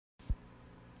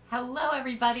Hello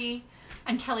everybody,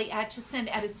 I'm Kelly Acheson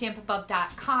at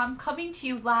stampinup.com, coming to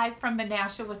you live from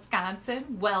Menasha, Wisconsin.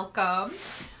 Welcome.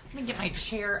 Let me get my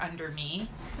chair under me.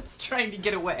 It's trying to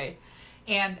get away.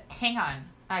 And hang on,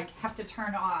 I have to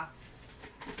turn off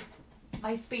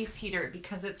my space heater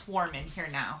because it's warm in here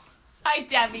now. Hi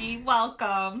Debbie, welcome.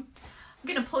 I'm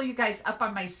gonna pull you guys up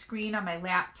on my screen on my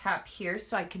laptop here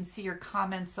so I can see your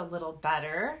comments a little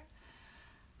better.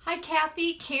 Hi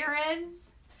Kathy, Karen.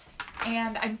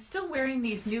 And I'm still wearing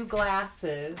these new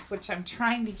glasses, which I'm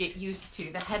trying to get used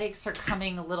to. The headaches are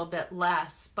coming a little bit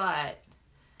less, but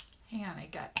hang on, I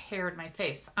got hair in my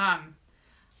face.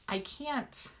 I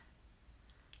can't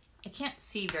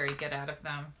see very good out of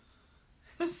them.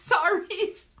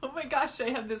 Sorry. Oh my gosh, I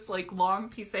have this like long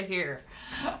piece of hair.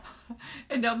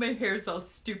 And now my hair's all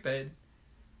stupid.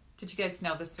 Did you guys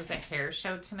know this was a hair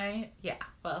show tonight? Yeah,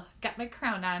 well, got my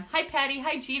crown on. Hi Patty,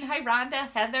 hi Jean, hi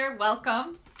Rhonda, Heather,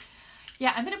 welcome.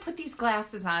 Yeah, I'm going to put these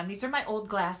glasses on. These are my old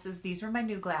glasses. These are my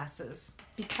new glasses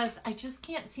because I just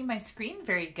can't see my screen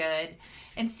very good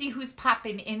and see who's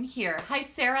popping in here. Hi,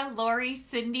 Sarah, Lori,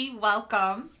 Cindy,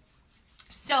 welcome.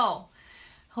 So,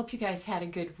 hope you guys had a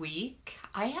good week.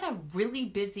 I had a really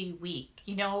busy week,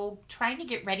 you know, trying to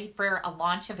get ready for a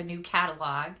launch of a new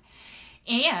catalog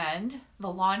and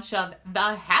the launch of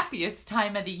the happiest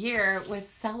time of the year with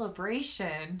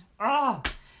Celebration. Oh,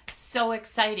 so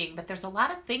exciting, but there's a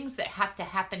lot of things that have to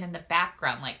happen in the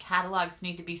background, like catalogs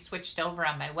need to be switched over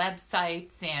on my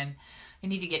websites, and I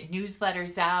need to get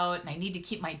newsletters out, and I need to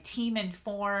keep my team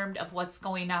informed of what's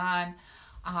going on.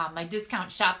 My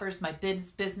discount shoppers, my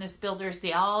business builders,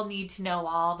 they all need to know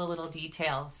all the little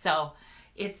details. So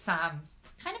it's kind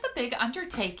of a big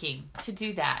undertaking to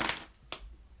do that.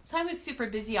 So I was super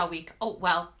busy all week. Oh,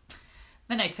 well,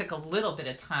 then I took a little bit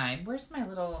of time. Where's my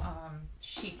little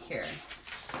sheet here?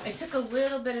 I took a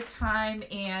little bit of time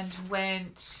and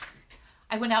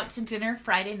I went out to dinner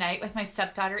Friday night with my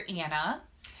stepdaughter Anna,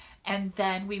 and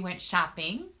then we went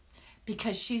shopping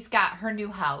because she's got her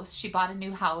new house. She bought a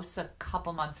new house a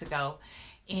couple months ago,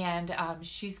 and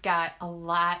she's got a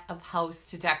lot of house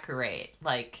to decorate.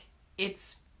 Like,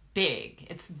 it's big.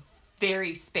 It's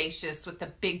very spacious with the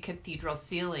big cathedral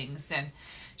ceilings, and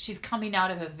she's coming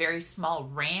out of a very small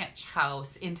ranch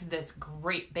house into this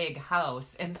great big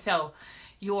house. And so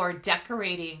your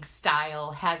decorating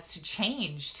style has to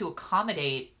change to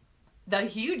accommodate the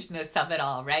hugeness of it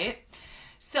all, right?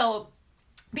 So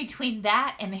between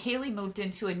that and Haley moved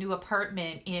into a new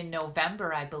apartment in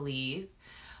November, I believe.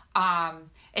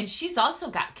 And she's also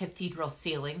got cathedral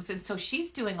ceilings, and so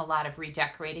she's doing a lot of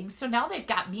redecorating. So now they've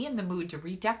got me in the mood to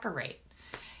redecorate.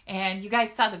 And you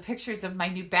guys saw the pictures of my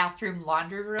new bathroom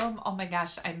laundry room. Oh my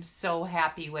gosh, I'm so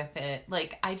happy with it.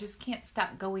 Like, I just can't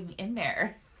stop going in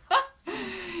there.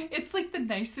 It's like the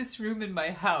nicest room in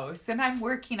my house, and I'm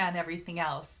working on everything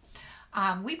else.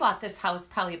 We bought this house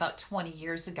probably about 20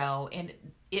 years ago, and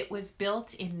it was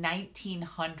built in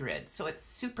 1900, so it's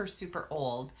super, super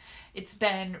old. It's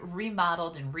been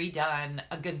remodeled and redone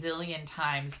a gazillion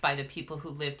times by the people who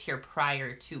lived here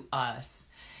prior to us,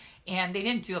 and they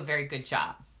didn't do a very good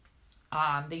job.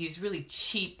 They use really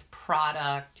cheap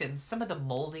product, and some of the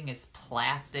molding is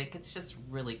plastic. It's just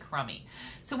really crummy.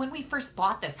 So when we first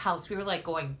bought this house, we were like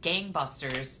going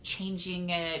gangbusters, changing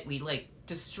it. We like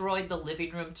destroyed the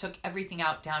living room, took everything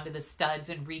out down to the studs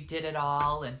and redid it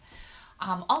all, and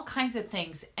all kinds of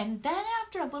things. And then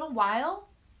after a little while,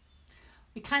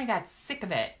 we kind of got sick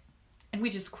of it, and we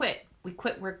just quit. We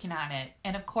quit working on it.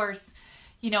 And of course,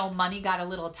 you know, money got a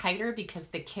little tighter because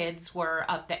the kids were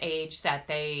of the age that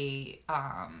they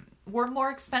were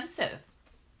more expensive.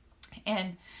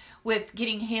 And with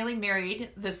getting Haley married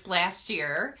this last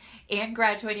year and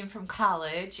graduating from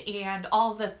college and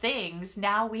all the things,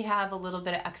 now we have a little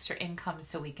bit of extra income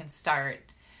so we can start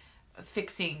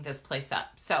fixing this place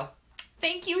up. So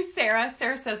thank you, Sarah.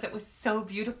 Sarah says it was so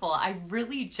beautiful. I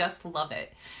really just love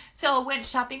it. So I went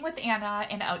shopping with Anna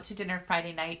and out to dinner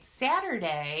Friday night.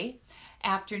 Saturday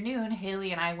afternoon,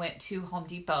 Haley and I went to Home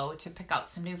Depot to pick out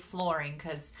some new flooring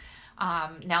because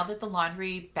now that the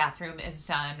laundry bathroom is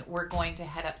done, we're going to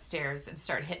head upstairs and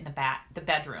start hitting the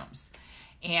bedrooms.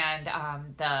 And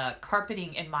the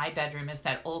carpeting in my bedroom is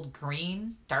that old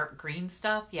green, dark green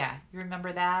stuff. Yeah, you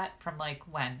remember that from like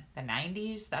when? The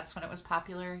 90s? That's when it was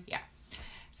popular? Yeah.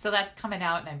 So that's coming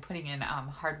out, and I'm putting in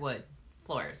hardwood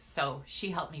floors. So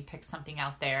she helped me pick something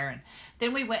out there. And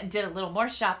then we went and did a little more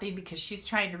shopping because she's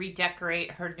trying to redecorate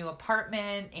her new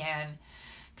apartment. And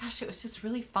gosh, it was just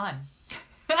really fun.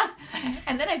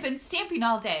 And then I've been stamping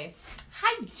all day.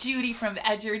 Hi, Judy from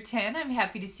Edgerton. I'm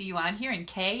happy to see you on here. And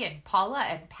Kay and Paula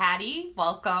and Patty,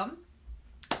 welcome.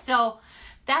 So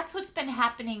that's what's been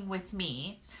happening with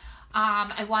me.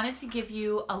 I wanted to give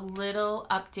you a little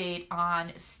update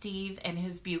on Steve and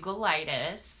his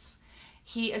bugalitis.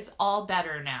 He is all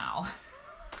better now.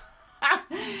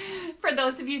 For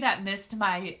those of you that missed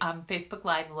my Facebook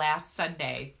Live last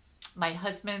Sunday, my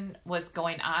husband was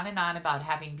going on and on about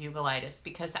having bugalitis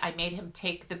because I made him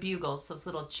take the bugles, those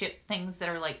little chip things that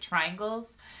are like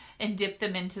triangles, and dip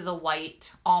them into the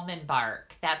white almond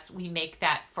bark. We make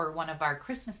that for one of our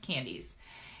Christmas candies.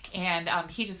 And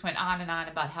he just went on and on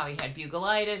about how he had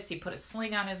bugalitis. He put a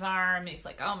sling on his arm. He's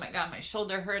like, oh my God, my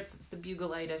shoulder hurts. It's the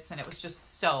bugalitis. And it was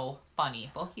just so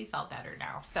funny. Well, he's all better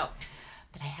now.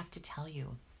 But I have to tell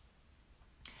you.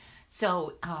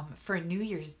 So for New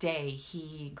Year's Day,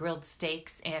 he grilled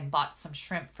steaks and bought some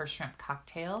shrimp for shrimp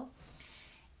cocktail.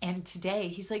 And today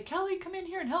he's like, Kelly, come in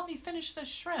here and help me finish the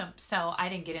shrimp. So I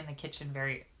didn't get in the kitchen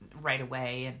right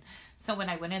away. And so when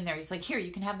I went in there, he's like, here,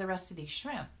 you can have the rest of these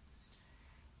shrimp.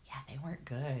 Yeah, they weren't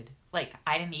good. Like,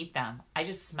 I didn't eat them. I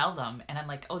just smelled them. And I'm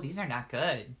like, oh, these are not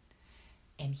good.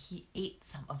 And he ate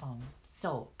some of them.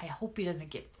 So I hope he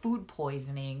doesn't get food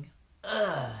poisoning.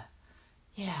 Ugh.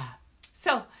 Yeah.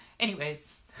 So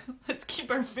anyways, let's keep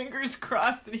our fingers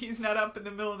crossed that he's not up in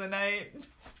the middle of the night.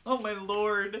 Oh, my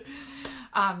Lord.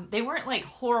 They weren't like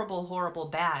horrible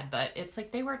bad, but it's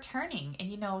like they were turning. And,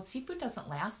 you know, seafood doesn't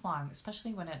last long,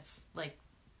 especially when it's like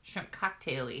shrimp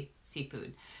cocktail-y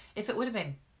seafood. If it would have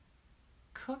been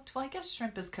cooked, well, I guess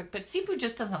shrimp is cooked, but seafood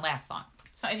just doesn't last long.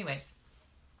 So anyways,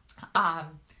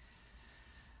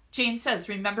 Jane says,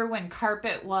 remember when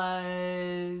carpet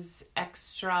was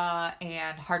extra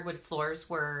and hardwood floors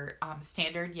were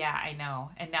standard? Yeah, I know.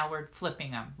 And now we're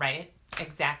flipping them, right?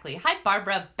 Exactly. Hi,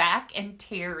 Barbara, Beck, and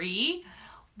Terry.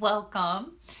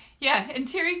 Welcome. Yeah, and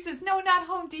Terry says, no, not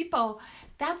Home Depot.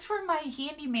 That's where my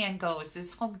handyman goes,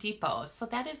 is Home Depot. So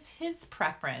that is his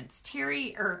preference.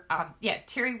 Terry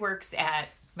works at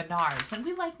Menards, and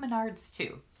we like Menards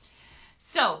too.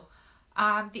 So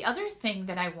the other thing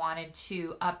that I wanted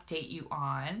to update you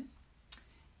on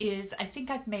is I think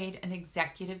I've made an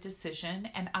executive decision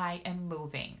and I am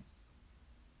moving.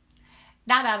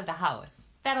 Not out of the house.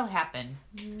 That'll happen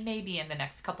maybe in the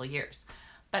next couple of years.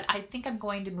 But I think I'm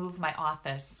going to move my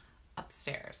office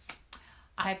upstairs.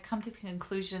 I've come to the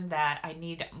conclusion that I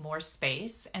need more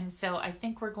space, and so I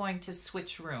think we're going to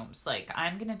switch rooms. Like,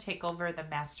 I'm going to take over the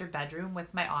master bedroom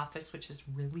with my office, which is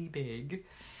really big,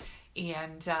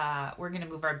 and we're going to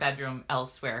move our bedroom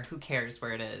elsewhere. Who cares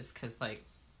where it is? Because, like,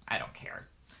 I don't care.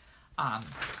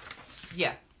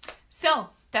 Yeah. So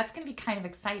that's going to be kind of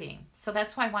exciting. So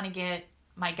that's why I want to get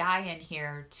my guy in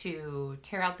here to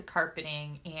tear out the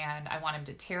carpeting, and I want him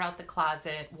to tear out the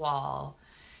closet wall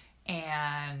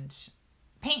and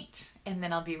paint, and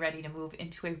then I'll be ready to move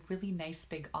into a really nice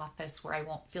big office where I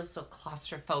won't feel so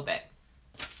claustrophobic.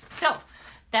 So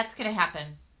that's going to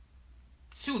happen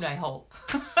soon, I hope.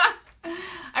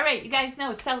 All right, you guys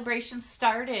know celebration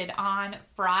started on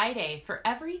Friday. For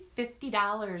every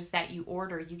 $50 that you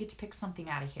order, you get to pick something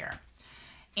out of here.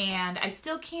 And I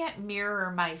still can't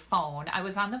mirror my phone. I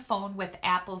was on the phone with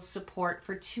Apple's support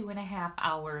for 2.5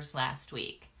 hours last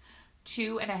week.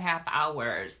 2.5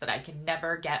 hours that I can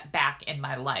never get back in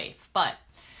my life. But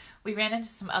we ran into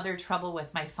some other trouble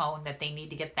with my phone that they need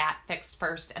to get that fixed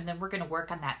first. And then we're going to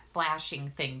work on that flashing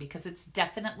thing because it's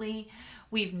definitely,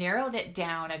 we've narrowed it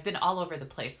down. I've been all over the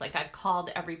place. Like, I've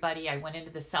called everybody. I went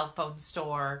into the cell phone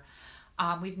store.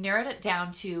 We've narrowed it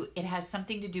down to, it has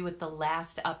something to do with the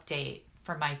last update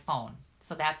for my phone.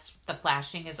 So that's, the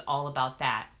flashing is all about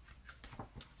that.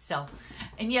 So,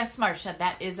 and yes, Marcia,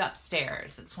 that is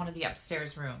upstairs. It's one of the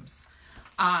upstairs rooms.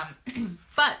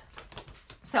 But,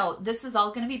 so this is all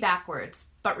going to be backwards.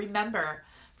 But remember,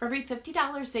 for every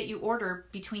 $50 that you order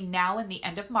between now and the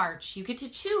end of March, you get to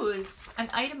choose an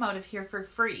item out of here for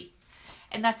free.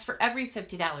 And that's for every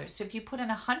 $50. So if you put in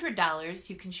 $100,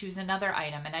 you can choose another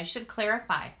item. And I should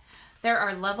clarify, there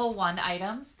are level 1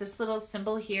 items. This little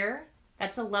symbol here,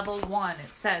 that's a level 1.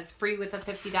 It says free with a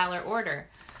 $50 order.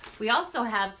 We also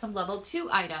have some level 2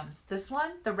 items. This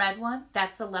one, the red one,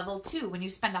 that's a level 2. When you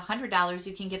spend $100,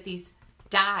 you can get these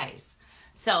dies.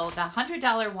 So the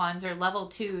 $100 ones or level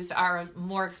 2s are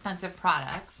more expensive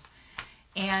products.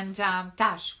 And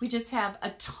gosh, we just have a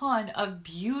ton of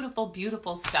beautiful,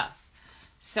 beautiful stuff.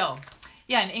 So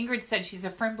yeah, and Ingrid said she's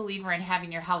a firm believer in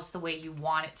having your house the way you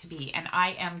want it to be. And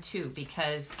I am too,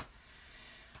 because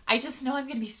I just know I'm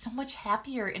going to be so much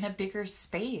happier in a bigger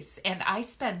space. And I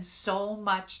spend so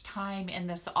much time in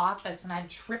this office and I'm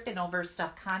tripping over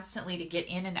stuff constantly to get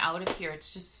in and out of here.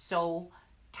 It's just so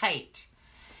tight.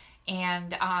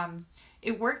 And,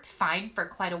 it worked fine for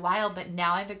quite a while, but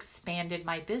now I've expanded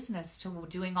my business to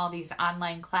doing all these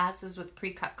online classes with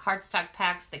pre-cut cardstock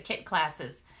packs, the kit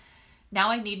classes. Now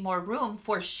I need more room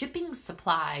for shipping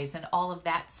supplies and all of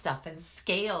that stuff, and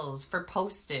scales for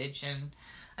postage, and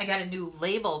I got a new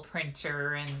label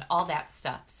printer and all that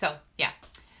stuff. So yeah,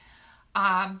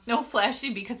 no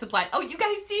flashing because the blind. Oh, you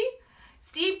guys see?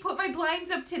 Steve put my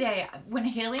blinds up today. When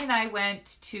Haley and I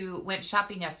went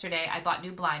shopping yesterday, I bought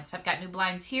new blinds. So I've got new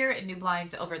blinds here and new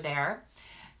blinds over there.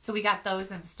 So we got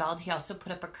those installed. He also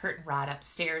put up a curtain rod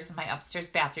upstairs in my upstairs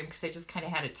bathroom because I just kind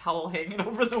of had a towel hanging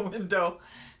over the window.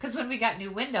 Because when we got new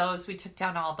windows, we took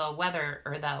down all the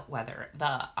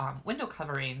window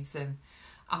coverings, and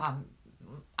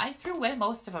I threw away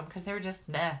most of them because they were just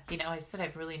meh. You know, I said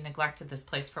I've really neglected this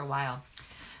place for a while.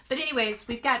 But anyways,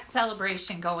 we've got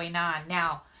celebration going on.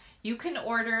 Now, you can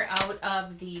order out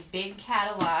of the big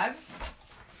catalog,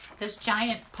 this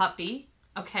giant puppy,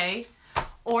 okay?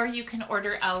 Or you can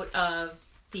order out of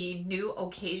the new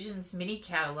Occasions mini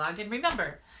catalog. And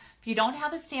remember, if you don't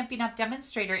have a Stampin' Up!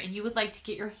 Demonstrator and you would like to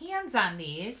get your hands on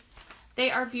these,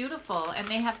 they are beautiful and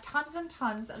they have tons and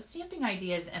tons of stamping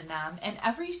ideas in them, and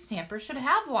every stamper should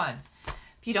have one.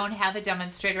 If you don't have a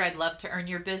demonstrator, I'd love to earn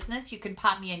your business. You can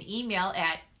pop me an email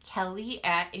at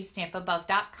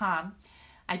kelly@astampabove.com.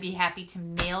 I'd be happy to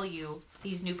mail you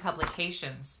these new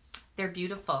publications. They're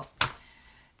beautiful.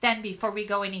 Then before we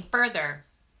go any further,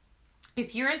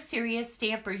 if you're a serious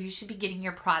stamper, you should be getting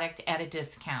your product at a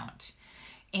discount.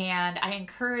 And I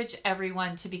encourage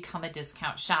everyone to become a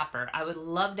discount shopper. I would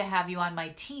love to have you on my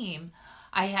team.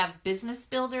 I have business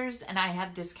builders and I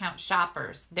have discount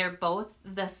shoppers. They're both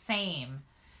the same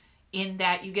in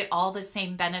that you get all the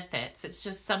same benefits. It's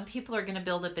just some people are going to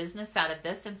build a business out of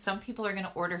this and some people are going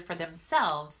to order for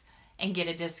themselves and get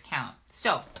a discount.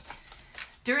 So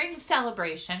during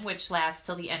celebration, which lasts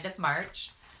till the end of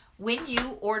March, when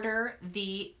you order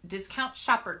the discount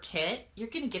shopper kit, you're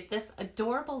going to get this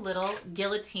adorable little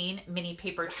guillotine mini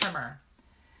paper trimmer.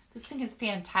 This thing is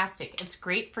fantastic. It's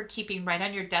great for keeping right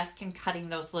on your desk and cutting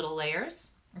those little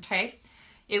layers. Okay,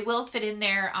 it will fit in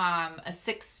there a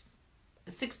 6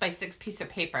 by 6 piece of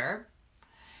paper.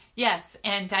 Yes,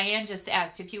 and Diane just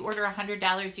asked, if you order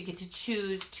 $100, you get to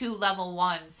choose 2 level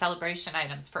 1 celebration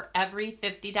items. For every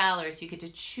 $50, you get to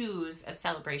choose a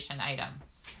celebration item.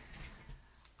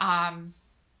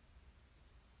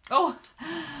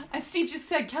 Steve just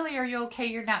said, Kelly, are you okay?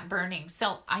 You're not burning.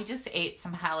 So I just ate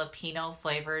some jalapeno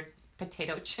flavored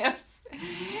potato chips.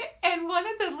 And one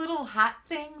of the little hot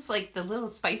things, like the little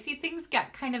spicy things,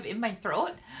 got kind of in my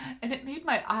throat. And it made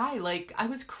my eye, like, I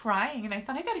was crying. And I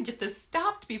thought, I got to get this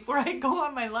stopped before I go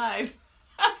on my live.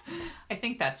 I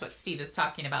think that's what Steve is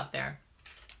talking about there.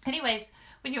 Anyways,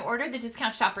 when you order the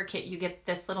discount shopper kit, you get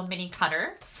this little mini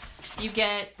cutter. You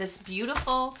get this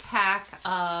beautiful pack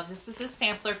of, this is a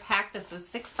sampler pack. This is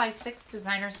 6 by 6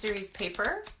 designer series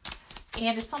paper.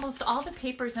 And it's almost all the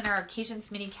papers in our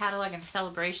Occasions mini catalog and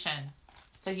celebration.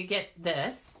 So you get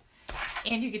this,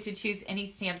 and you get to choose any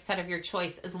stamp set of your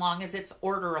choice as long as it's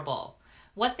orderable.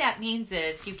 What that means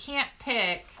is you can't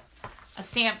pick a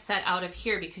stamp set out of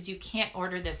here because you can't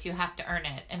order this. You have to earn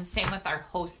it. And same with our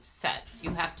host sets.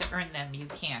 You have to earn them. You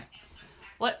can't.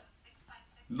 What?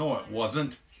 No, it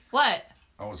wasn't. What?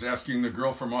 I was asking the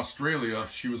girl from Australia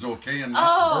if she was okay and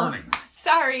not burning.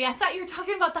 Sorry. I thought you were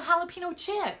talking about the jalapeno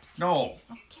chips. No.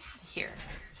 Oh, get out of here.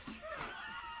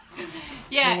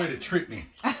 Yeah. No way to trick me.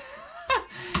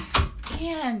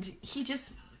 And he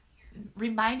just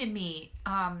reminded me,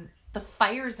 the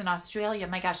fires in Australia.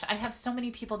 My gosh, I have so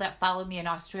many people that follow me in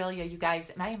Australia, you guys,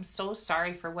 and I am so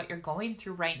sorry for what you're going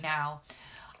through right now.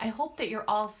 I hope that you're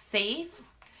all safe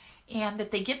and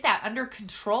that they get that under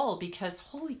control, because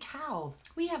holy cow,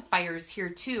 we have fires here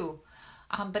too.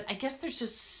 But I guess there's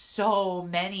just so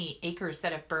many acres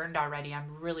that have burned already.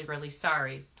 I'm really, really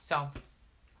sorry. So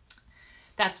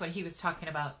that's what he was talking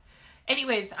about.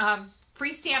 Anyways,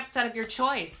 free stamp set of your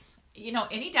choice. You know,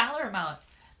 any dollar amount.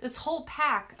 This whole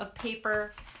pack of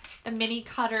paper, the mini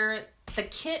cutter, the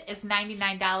kit is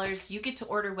 $99. You get to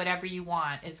order whatever you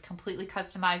want. It's completely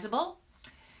customizable.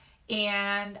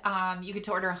 And you get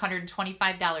to order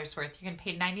 $125 worth. You're going to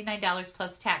pay $99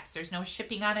 plus tax. There's no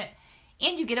shipping on it.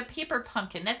 And you get a paper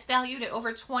pumpkin that's valued at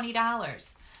over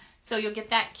 $20. So you'll get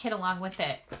that kit along with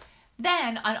it.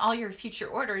 Then on all your future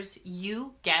orders,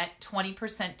 you get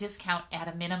 20% discount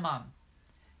at a minimum.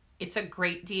 It's a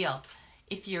great deal.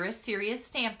 If you're a serious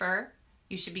stamper,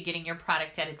 you should be getting your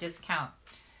product at a discount.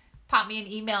 Pop me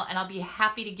an email and I'll be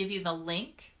happy to give you the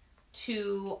link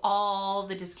to all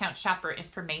the discount shopper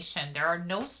information. There are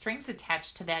no strings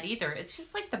attached to that either. It's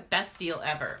just like the best deal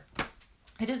ever.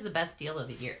 It is the best deal of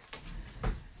the year.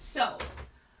 So,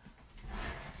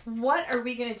 what are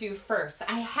we going to do first?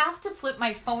 I have to flip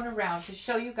my phone around to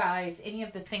show you guys any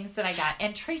of the things that I got.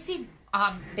 And Tracy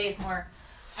Bazemore,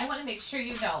 I want to make sure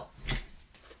you know,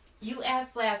 you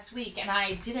asked last week and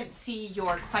I didn't see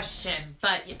your question,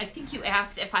 but I think you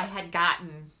asked if I had gotten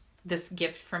this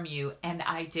gift from you, and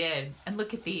I did. And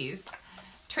look at these.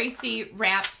 Tracy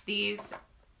wrapped these,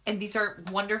 and these are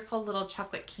wonderful little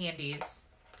chocolate candies.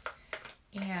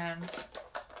 And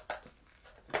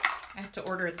I have to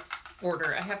order.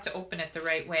 I have to open it the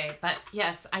right way. But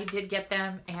yes, I did get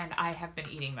them, and I have been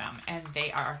eating them, and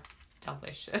they are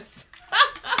delicious.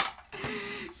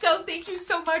 So thank you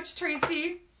so much,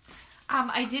 Tracy.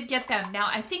 I did get them. Now,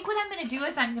 I think what I'm going to do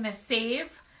is I'm going to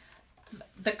save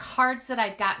the cards that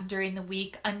I've gotten during the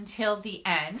week until the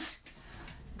end,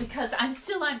 because I'm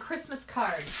still on Christmas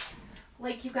cards.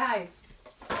 Like, you guys,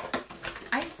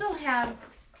 I still have...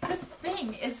 This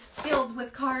thing is filled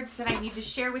with cards that I need to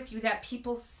share with you that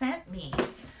people sent me.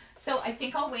 So I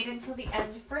think I'll wait until the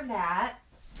end for that.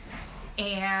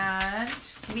 And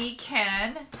we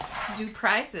can do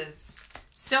prizes.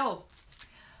 So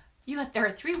there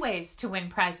are 3 ways to win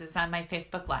prizes on my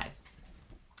Facebook Live.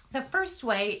 The first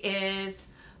way is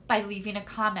by leaving a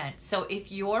comment. So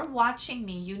if you're watching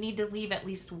me, you need to leave at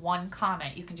least 1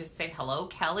 comment. You can just say, hello,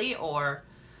 Kelly, or...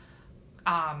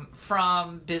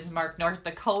 from Bismarck, North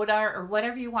Dakota, or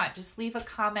whatever you want. Just leave a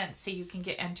comment so you can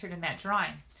get entered in that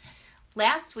drawing.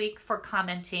 Last week, for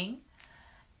commenting,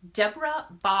 Deborah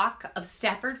Bach of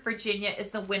Stafford, Virginia is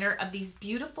the winner of these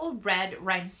beautiful red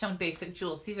rhinestone basic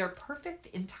jewels. These are perfect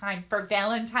in time for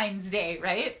Valentine's Day,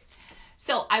 right?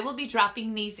 So I will be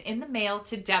dropping these in the mail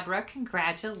to Deborah.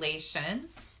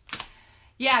 Congratulations.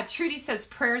 Yeah, Trudy says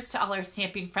prayers to all our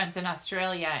stamping friends in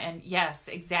Australia. And yes,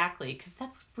 exactly, because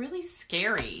that's really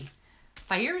scary.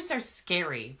 Fires are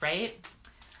scary, right?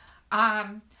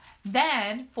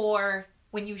 Then for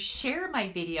when you share my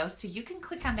video, so you can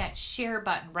click on that share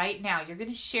button right now. You're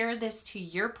going to share this to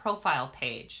your profile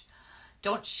page.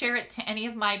 Don't share it to any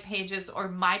of my pages or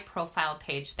my profile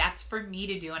page. That's for me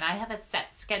to do, and I have a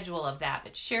set schedule of that.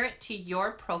 But share it to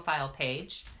your profile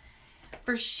page.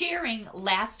 For sharing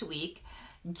last week,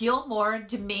 Gilmore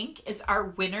Demink is our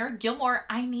winner. Gilmore,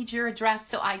 I need your address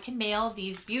so I can mail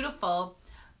these beautiful,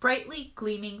 brightly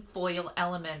gleaming foil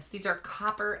elements. These are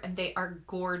copper and they are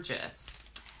gorgeous.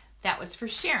 That was for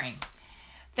sharing.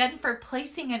 Then for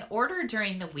placing an order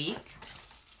during the week,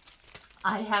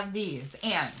 I have these.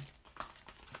 And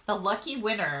the lucky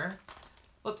winner,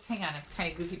 whoops, hang on, it's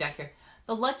kind of goofy back here.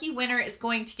 The lucky winner is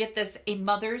going to get this, a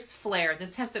Mother's Flare.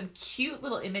 This has some cute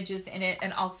little images in it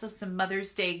and also some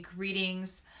Mother's Day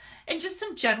greetings and just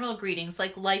some general greetings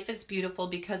like life is beautiful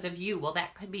because of you. Well,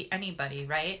 that could be anybody,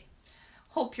 right?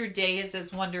 Hope your day is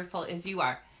as wonderful as you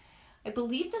are. I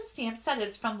believe the stamp set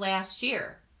is from last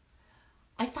year.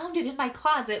 I found it in my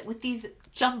closet with these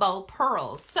jumbo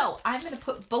pearls. So I'm going to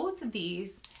put both of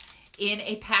these in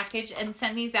a package and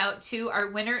send these out to our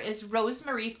winner is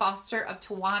Rosemarie Foster of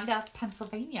Towanda,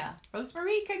 Pennsylvania.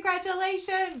 Rosemarie,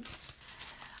 congratulations.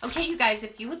 Okay, you guys,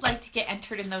 if you would like to get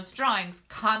entered in those drawings,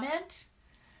 comment,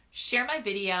 share my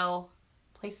video,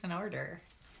 place an order.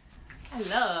 I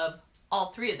love all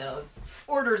 3 of those.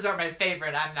 Orders are my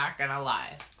favorite, I'm not gonna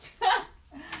lie.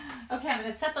 Okay, I'm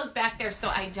gonna set those back there so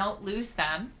I don't lose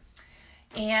them.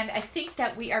 And I think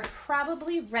that we are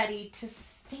probably ready to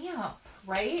stamp,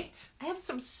 right? I have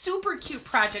some super cute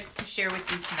projects to share with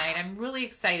you tonight. I'm really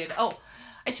excited. Oh,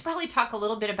 I should probably talk a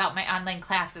little bit about my online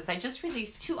classes. I just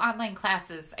released 2 online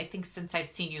classes, I think, since I've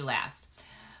seen you last.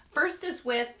 First is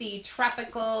with the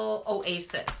Tropical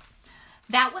Oasis.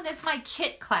 That one is my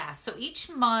kit class. So each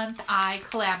month I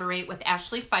collaborate with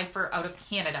Ashley Pfeiffer out of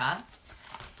Canada,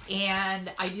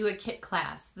 and I do a kit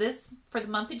class. This, for the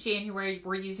month of January,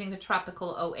 we're using the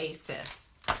Tropical Oasis.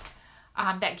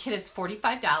 That kit is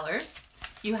 $45.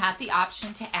 You have the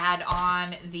option to add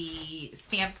on the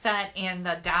stamp set and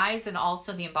the dies and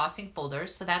also the embossing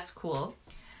folders, so that's cool.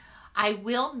 I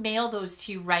will mail those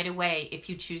to you right away if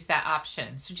you choose that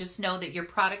option. So just know that your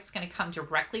product's going to come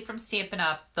directly from Stampin'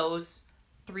 Up, those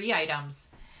 3 items,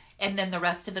 and then the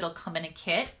rest of it will come in a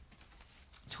kit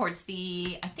towards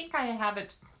the, I think I have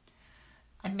it,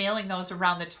 I'm mailing those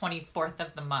around the 24th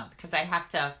of the month because I have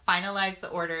to finalize the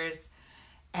orders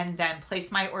and then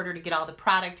place my order to get all the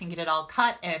product and get it all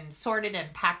cut and sorted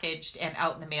and packaged and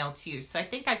out in the mail to you. So I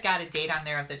think I've got a date on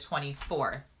there of the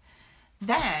 24th.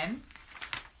 Then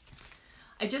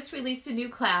I just released a new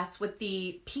class with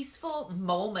the Peaceful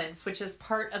Moments, which is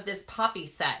part of this Poppy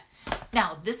set.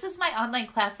 Now, this is my online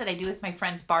class that I do with my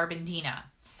friends Barb and Dina.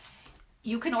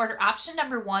 You can order option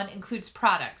number 1, includes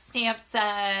products, stamp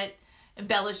set,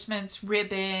 embellishments,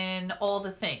 ribbon, all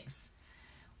the things.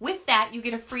 With that, you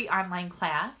get a free online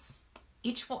class.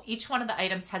 Each one of the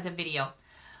items has a video.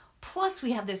 Plus,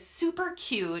 we have this super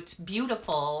cute,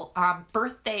 beautiful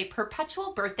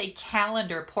perpetual birthday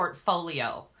calendar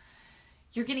portfolio.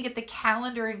 You're going to get the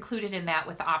calendar included in that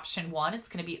with option 1. It's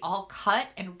going to be all cut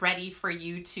and ready for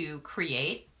you to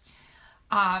create.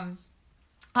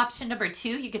 Option number 2,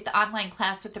 you get the online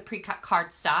class with the pre-cut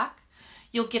cardstock.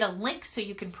 You'll get a link so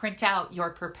you can print out your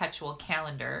perpetual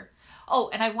calendar. Oh,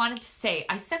 and I wanted to say,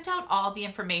 I sent out all the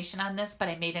information on this, but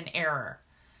I made an error.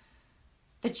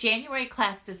 The January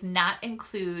class does not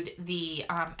include the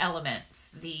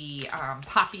elements, the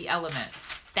poppy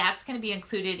elements. That's going to be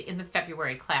included in the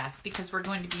February class because we're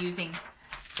going to be using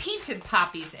painted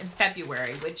poppies in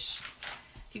February, which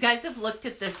if you guys have looked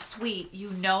at this suite, you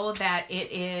know that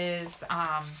it is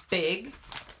big.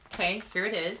 Okay, here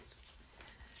it is.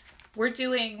 We're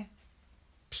doing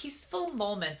Peaceful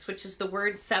Moments, which is the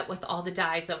word set with all the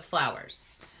dies of flowers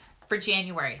for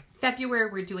January.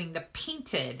 February, we're doing the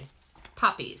painted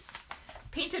poppies.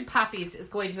 Painted poppies is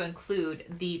going to include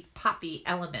the poppy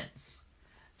elements.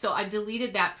 So I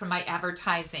deleted that from my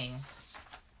advertising,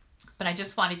 but I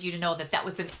just wanted you to know that that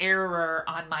was an error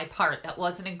on my part. That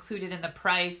wasn't included in the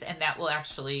price, and that will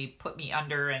actually put me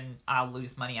under, and I'll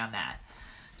lose money on that.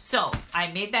 So I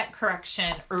made that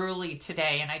correction early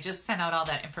today, and I just sent out all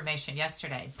that information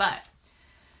yesterday. But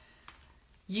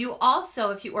you also,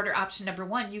 if you order option number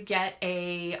 1, you get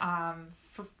a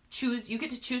you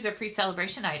get to choose a free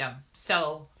celebration item.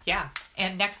 So yeah,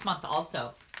 and next month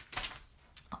also.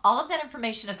 All of that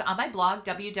information is on my blog,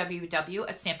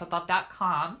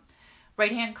 www.astampabove.com.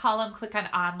 Right-hand column, click on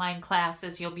online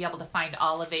classes. You'll be able to find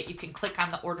all of it. You can click on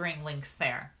the ordering links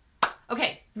there.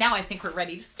 Okay, now I think we're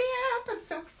ready to stamp. I'm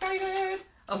so excited.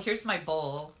 Oh, here's my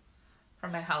bowl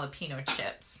from my jalapeno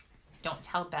chips. Don't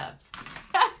tell Bev.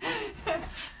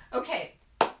 Okay.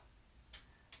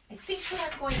 I think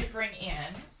what I'm going to bring in...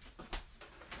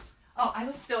 Oh, I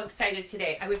was so excited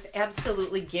today. I was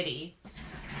absolutely giddy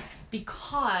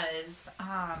because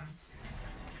I've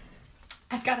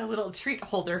got a little treat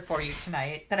holder for you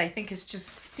tonight that I think is just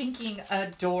stinking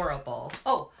adorable.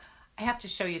 Oh, I have to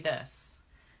show you this.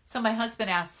 So my husband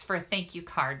asked for a thank you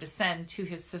card to send to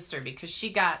his sister because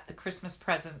she got the Christmas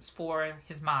presents for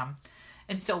his mom.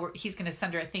 And so he's going to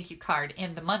send her a thank you card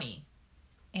and the money.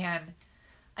 And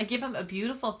I give him a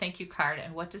beautiful thank you card.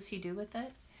 And what does he do with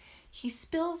it? He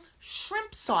spills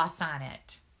shrimp sauce on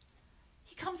it.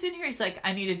 He comes in here, he's like,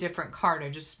 I need a different card. I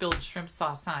just spilled shrimp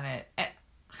sauce on it. And,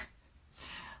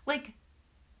 like,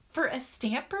 for a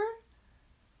stamper,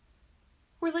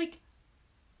 we're like,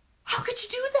 how could you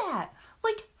do that?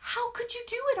 Like, how could you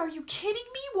do it? Are you kidding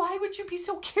me? Why would you be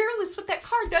so careless with that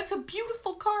card? That's a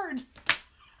beautiful card.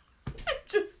 I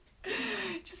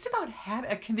just about had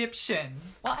a conniption.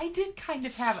 Well, I did kind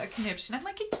of have a conniption. I'm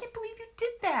like, I can't believe you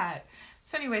did that.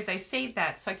 So anyways, I saved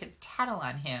that so I could tattle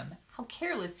on him. How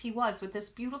careless he was with this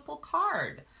beautiful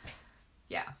card.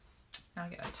 Yeah. Now I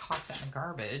gotta toss that in the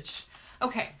garbage.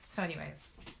 Okay, so anyways,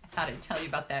 I thought I'd tell you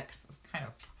about that because it was kind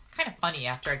of funny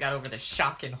after I got over the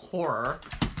shock and horror.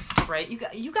 Right?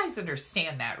 You guys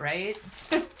understand that, right?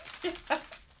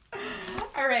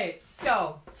 All right,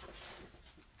 so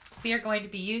we are going to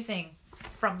be using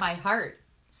From My Heart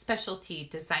Specialty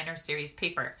Designer Series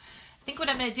paper. I think what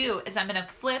I'm going to do is I'm going to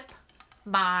flip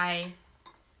my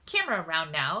camera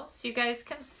around now so you guys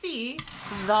can see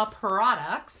the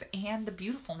products and the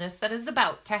beautifulness that is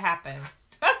about to happen.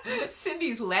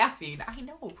 Cindy's laughing. I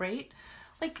know, right?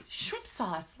 Like shrimp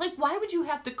sauce. Like, why would you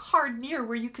have the card near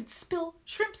where you could spill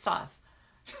shrimp sauce?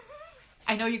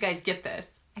 I know you guys get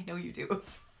this. I know you do.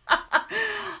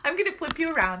 I'm going to flip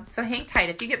you around, so hang tight.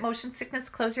 If you get motion sickness,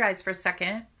 close your eyes for a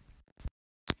second.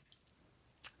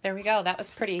 There we go. That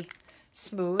was pretty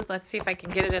smooth. Let's see if I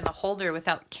can get it in the holder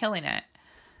without killing it.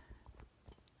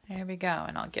 There we go.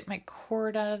 And I'll get my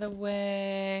cord out of the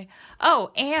way.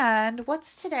 Oh, and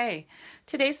what's today?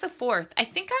 Today's the 4th. I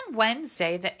think on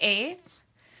Wednesday, the 8th,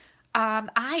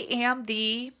 I am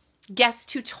the guest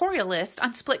tutorialist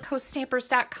on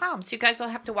splitcoaststampers.com. So you guys will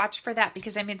have to watch for that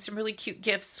because I made some really cute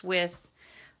gifts with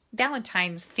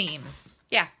Valentine's themes.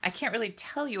 Yeah, I can't really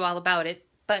tell you all about it,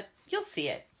 but you'll see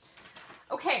it.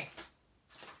 Okay.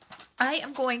 I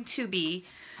am going to be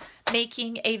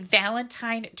making a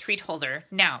Valentine treat holder.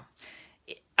 Now,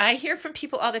 I hear from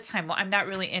people all the time, well, I'm not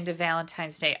really into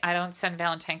Valentine's Day. I don't send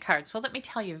Valentine cards. Well, let me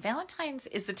tell you, Valentine's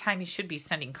is the time you should be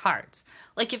sending cards.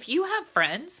 Like, if you have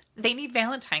friends, they need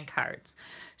Valentine cards.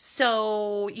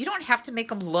 So you don't have to make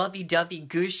them lovey-dovey,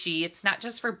 gushy. It's not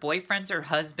just for boyfriends or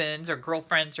husbands or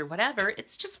girlfriends or whatever.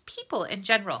 It's just people in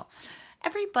general.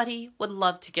 Everybody would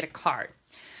love to get a card.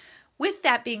 With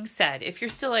that being said, if you're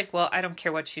still like, well, I don't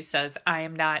care what she says, I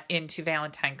am not into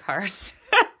Valentine cards.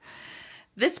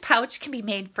 This pouch can be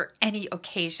made for any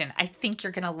occasion. I think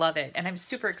you're going to love it, and I'm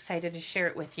super excited to share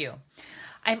it with you.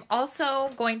 I'm also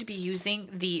going to be using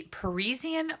the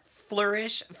Parisian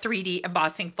Flourish 3D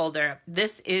embossing folder.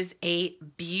 This is a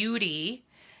beauty.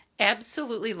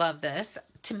 Absolutely love this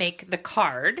to make the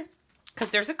card, because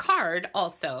there's a card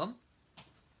also.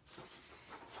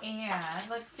 And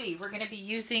let's see, we're going to be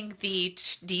using the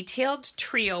Detailed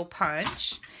Trio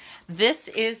Punch. This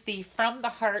is the From the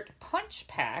Heart Punch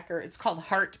Pack, or it's called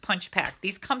Heart Punch Pack.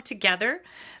 These come together.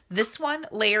 This one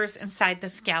layers inside the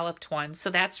scalloped one, so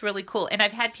that's really cool. And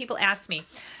I've had people ask me,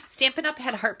 Stampin' Up!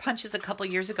 Had heart punches a couple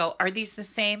years ago. Are these the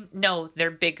same? No, they're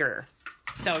bigger.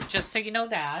 So just so you know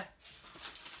that.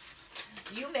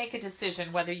 You make a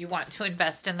decision whether you want to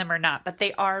invest in them or not, but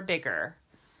they are bigger.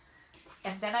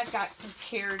 And then I've got some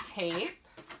tear tape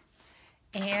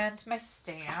and my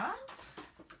stamp.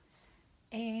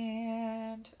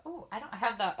 And, oh, I don't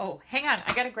have the, oh, hang on.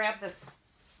 I got to grab this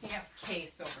stamp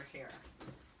case over here.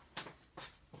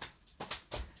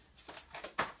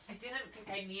 I didn't think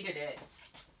I needed it,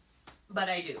 but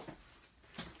I do.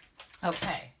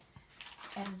 Okay.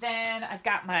 And then I've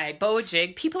got my bow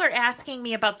jig. People are asking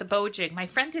me about the bow jig. My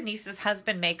friend Denise's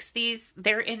husband makes these.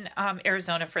 They're in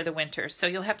Arizona for the winter, so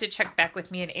you'll have to check back with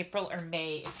me in April or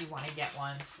May if you want to get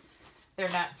one. They're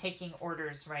not taking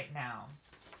orders right now.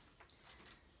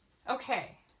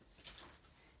 Okay,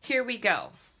 here we go.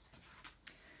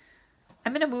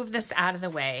 I'm going to move this out of the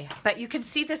way, but you can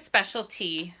see the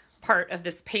specialty part of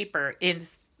this paper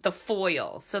is the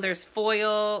foil. So there's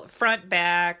foil, front,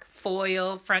 back,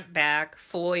 foil, front, back,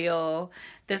 foil.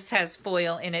 This has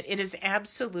foil in it. It is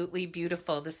absolutely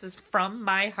beautiful. This is From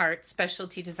My Heart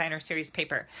Specialty Designer Series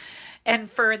paper. And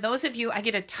for those of you, I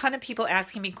get a ton of people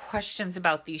asking me questions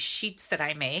about these sheets that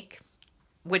I make,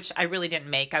 which I really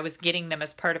didn't make. I was getting them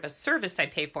as part of a service I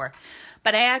pay for.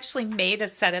 But I actually made a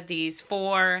set of these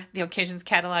for the Occasions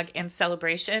Catalog and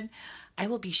Celebration. I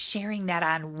will be sharing that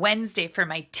on Wednesday for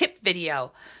my tip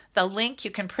video. The link, you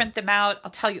can print them out.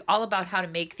 I'll tell you all about how to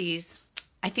make these.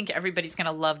 I think everybody's going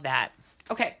to love that.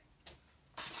 Okay.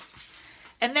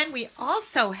 And then we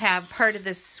also have part of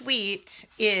this suite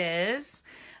is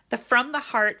the From the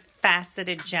Heart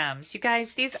Faceted Gems. You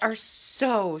guys, these are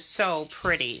so, so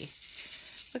pretty.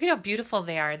 Look at how beautiful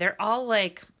they are. They're all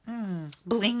like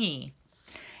blingy.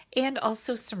 And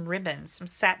also some ribbon, some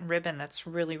satin ribbon that's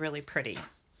really, really pretty.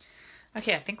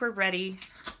 Okay, I think we're ready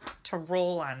to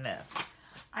roll on this.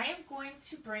 I am going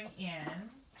to bring in,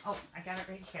 oh, I got it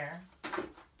right here. I'm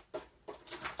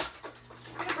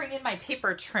going to bring in my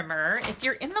paper trimmer. If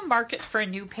you're in the market for a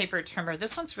new paper trimmer,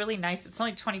 this one's really nice. It's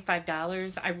only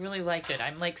 $25. I really like it.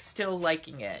 I'm like still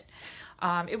liking it.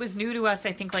 It was new to us,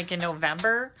 I think, like in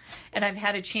November, and I've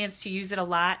had a chance to use it a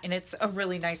lot, and it's a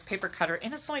really nice paper cutter,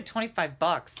 and it's only 25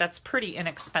 bucks. That's pretty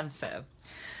inexpensive.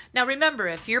 Now remember,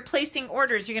 if you're placing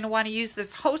orders, you're going to want to use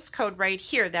this host code right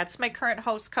here. That's my current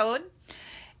host code.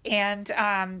 And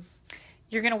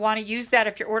you're going to want to use that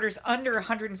if your order's under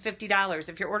 $150.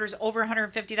 If your order's over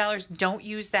 $150, don't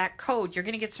use that code. You're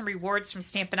going to get some rewards from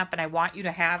Stampin' Up, and I want you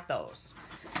to have those.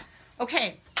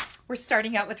 Okay, we're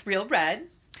starting out with Real Red.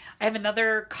 I have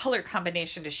another color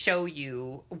combination to show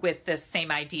you with this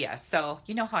same idea. So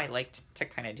you know how I like to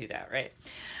kind of do that, right?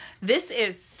 This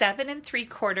is 7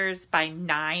 3/4 by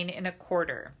 9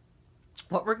 1/4.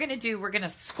 What we're going to do, we're going to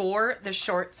score the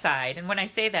short side. And when I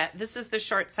say that, this is the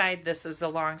short side, this is the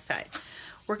long side.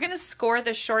 We're going to score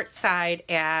the short side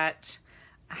at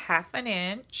 1/2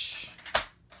 inch.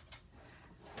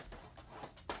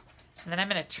 And then I'm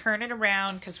going to turn it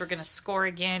around because we're going to score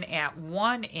again at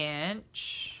 1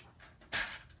 inch.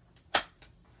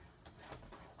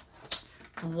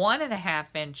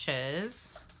 1.5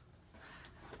 inches.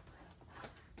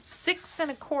 6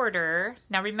 1/4.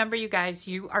 Now remember, you guys,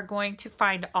 you are going to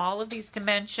find all of these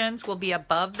dimensions will be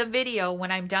above the video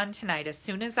when I'm done tonight. As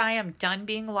soon as I am done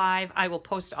being live, I will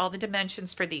post all the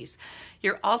dimensions for these.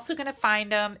 You're also going to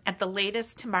find them at the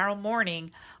latest tomorrow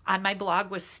morning on my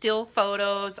blog with still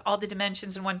photos, all the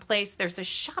dimensions in one place. There's a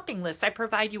shopping list. I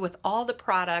provide you with all the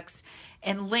products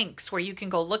and links where you can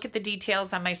go look at the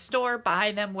details on my store,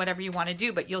 buy them, whatever you want to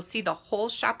do, but you'll see the whole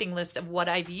shopping list of what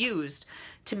I've used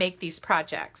to make these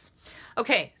projects.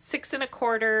 Okay, 6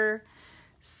 1/4,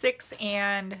 6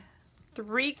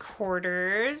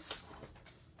 3/4,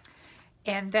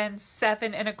 and then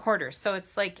 7 1/4. So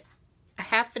it's like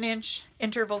 1/2 inch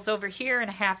intervals over here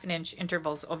and 1/2 inch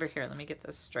intervals over here. Let me get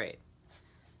this straight.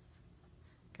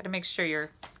 Got to make sure you're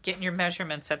getting your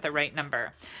measurements at the right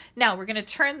number. Now we're going to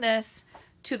turn this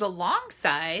to the long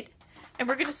side, and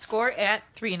we're gonna score at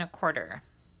 3 1/4.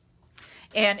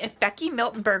 And if Becky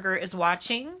Miltenberger is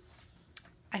watching,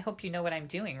 I hope you know what I'm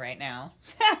doing right now.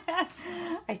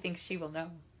 I think she will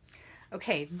know.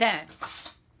 Okay, then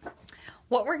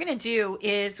what we're gonna do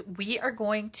is we are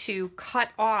going to cut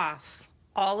off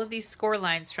all of these score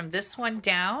lines from this one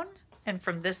down and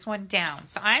from this one down.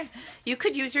 So you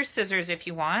could use your scissors if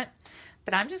you want,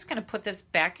 but I'm just gonna put this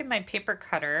back in my paper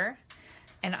cutter,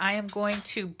 and I am going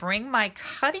to bring my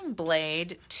cutting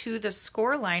blade to the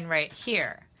score line right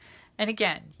here. And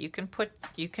again, you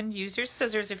can use your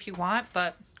scissors if you want,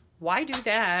 but why do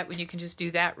that when you can just do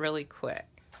that really quick?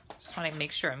 Just want to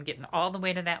make sure I'm getting all the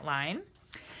way to that line.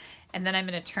 And then I'm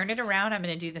going to turn it around. I'm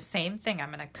going to do the same thing.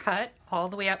 I'm going to cut all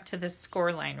the way up to this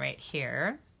score line right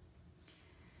here.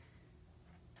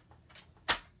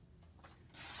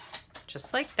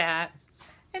 Just like that.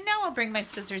 And now I'll bring my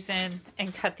scissors in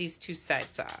and cut these two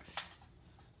sides off.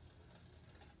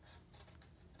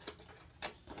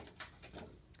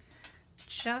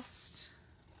 Just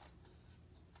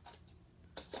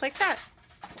like that.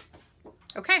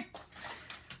 Okay.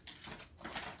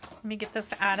 Let me get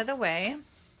this out of the way.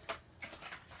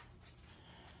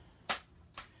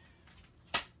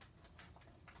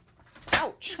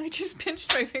 Ouch, I just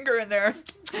pinched my finger in there.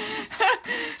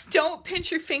 Don't pinch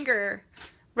your finger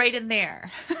right in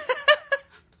there.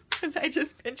 Because I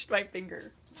just pinched my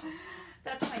finger.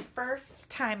 That's my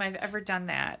first time I've ever done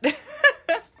that.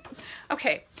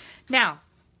 Okay, now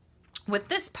with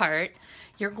this part,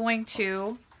 you're going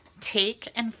to take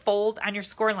and fold on your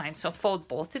score line. So fold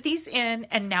both of these in,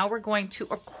 and now we're going to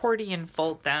accordion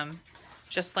fold them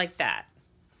just like that.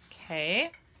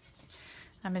 Okay,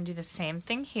 I'm going to do the same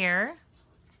thing here.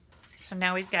 So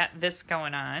now we've got this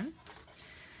going on.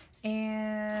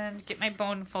 And get my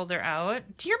bone folder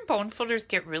out. Do your bone folders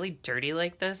get really dirty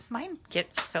like this? Mine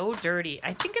get so dirty.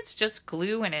 I think it's just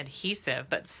glue and adhesive,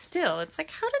 but still, it's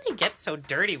like, how do they get so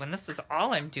dirty when this is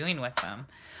all I'm doing with them?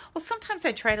 Well, sometimes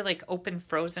I try to like open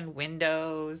frozen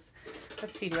windows.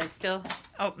 Let's see, do I still,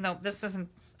 oh no, this isn't,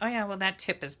 oh yeah, well that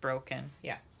tip is broken,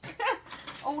 yeah.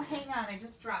 Oh, hang on, I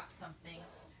just dropped something.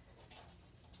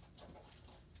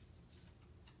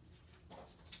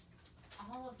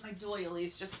 All of my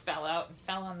doilies just fell out and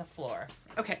fell on the floor.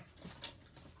 Okay.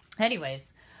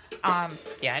 Anyways,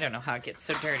 yeah, I don't know how it gets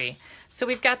so dirty. So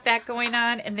we've got that going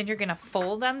on, and then you're going to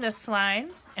fold on this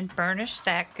line and burnish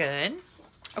that good.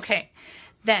 Okay.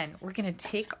 Then we're going to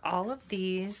take all of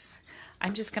these.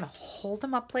 I'm just going to hold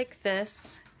them up like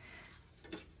this.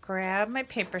 Grab my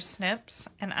paper snips,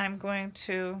 and I'm going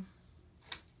to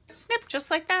snip just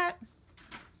like that.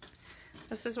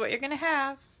 This is what you're going to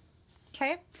have.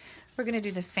 Okay. We're going to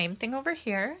do the same thing over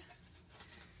here.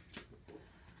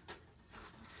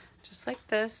 Just like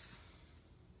this.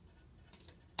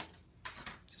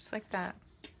 Just like that.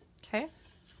 Okay.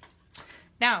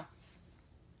 Now,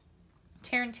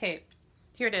 tear and tape.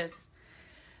 Here it is.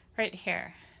 Right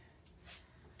here.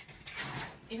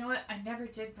 You know what? I never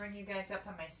did bring you guys up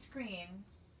on my screen.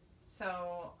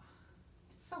 So,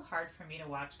 it's so hard for me to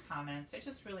watch comments. I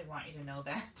just really want you to know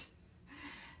that.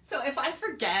 So if I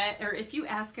forget, or if you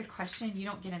ask a question and you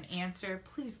don't get an answer,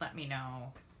 please let me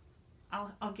know.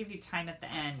 I'll give you time at the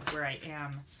end where I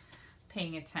am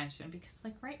paying attention, because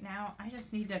like right now, I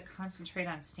just need to concentrate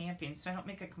on stamping so I don't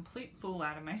make a complete fool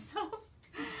out of myself,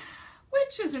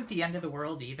 which isn't the end of the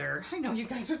world either. I know you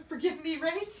guys would forgive me,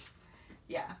 right?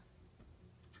 Yeah.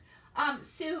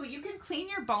 Sue, you can clean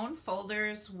your bone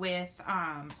folders with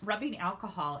rubbing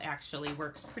alcohol. Actually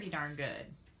works pretty darn good.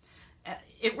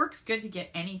 It works good to get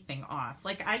anything off.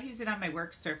 Like I use it on my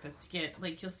work surface to get,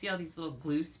 like you'll see all these little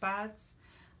glue spots.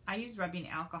 I use rubbing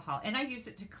alcohol, and I use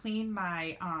it to clean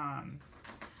my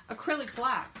acrylic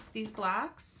blocks. These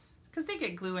blocks, because they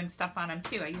get glue and stuff on them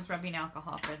too. I use rubbing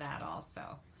alcohol for that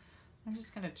also. I'm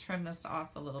just going to trim this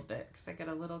off a little bit because I got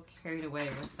a little carried away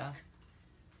with the,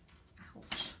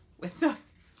 ouch, with the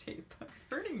tape. I'm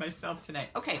hurting myself tonight.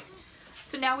 Okay,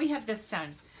 so now we have this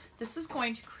done. This is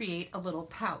going to create a little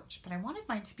pouch, but I wanted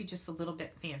mine to be just a little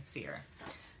bit fancier.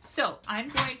 So I'm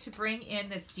going to bring in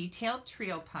this detailed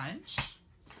trio punch,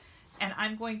 and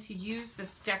I'm going to use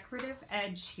this decorative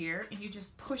edge here, and you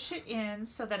just push it in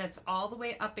so that it's all the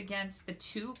way up against the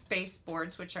two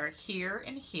baseboards, which are here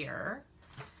and here.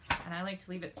 And I like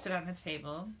to leave it sit on the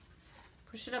table.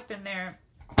 Push it up in there,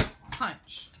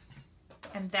 punch.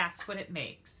 And that's what it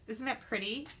makes. Isn't that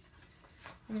pretty?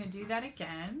 I'm going to do that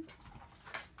again.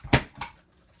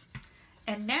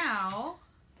 And now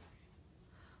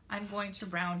I'm going to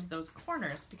round those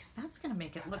corners because that's going to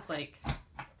make it look like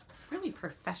really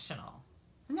professional.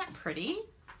 Isn't that pretty?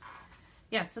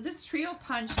 Yeah, so this trio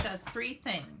punch does 3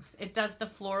 things. It does the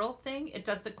floral thing, it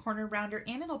does the corner rounder,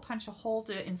 and it'll punch a hole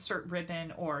to insert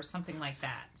ribbon or something like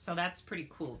that. So that's pretty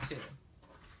cool too.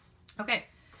 Okay,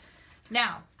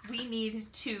 now we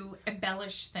need to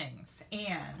embellish things,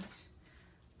 and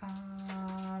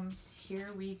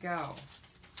here we go.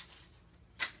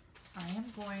 I am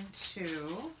going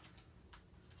to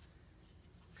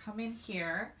come in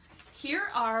here. Here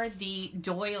are the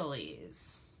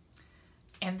doilies.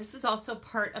 And this is also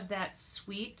part of that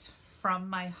Sweet From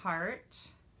My Heart.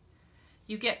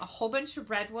 You get a whole bunch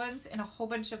of red ones and a whole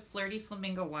bunch of Flirty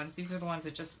Flamingo ones. These are the ones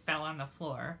that just fell on the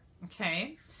floor.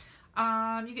 Okay.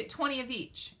 You get 20 of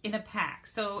each in a pack.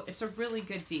 So it's a really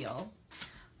good deal.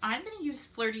 I'm going to use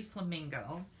Flirty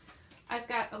Flamingo. I've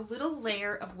got a little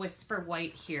layer of Whisper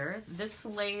White here. This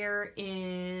layer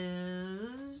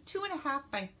is 2.5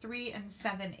 by 3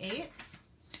 7/8.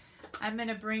 I'm going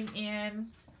to bring in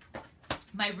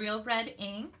my Real Red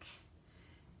ink,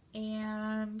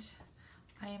 and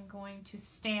I am going to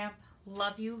stamp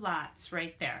Love You Lots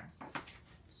right there.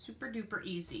 Super duper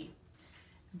easy.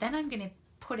 Then I'm going to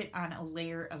put it on a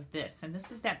layer of this, and this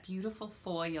is that beautiful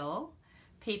foil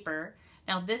paper.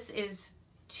 Now this is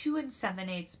 2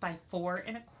 7/8 by 4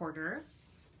 1/4.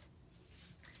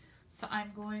 So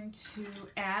I'm going to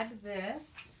add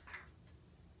this.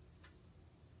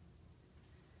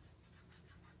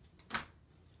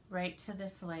 Right to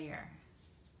this layer.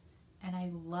 And I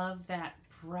love that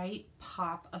bright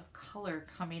pop of color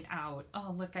coming out.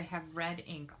 Oh, look, I have red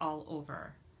ink all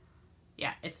over.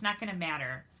 Yeah, it's not gonna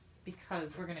matter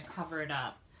because we're gonna cover it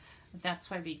up.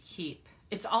 That's why we keep,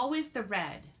 it's always the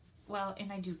red. Well,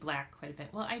 and I do black quite a bit.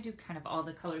 Well, I do kind of all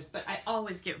the colors, but I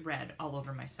always get red all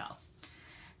over myself.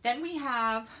 Then we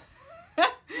have,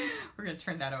 we're gonna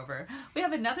turn that over. We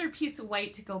have another piece of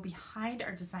white to go behind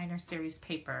our designer series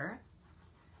paper.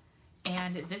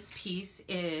 And this piece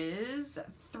is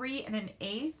 3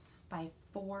 1/8 by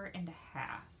 4 1/2.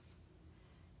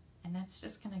 And that's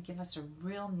just gonna give us a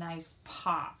real nice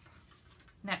pop.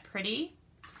 Isn't that pretty?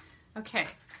 Okay,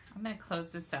 I'm gonna close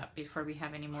this up before we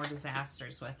have any more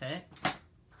disasters with it.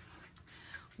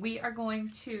 We are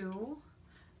going to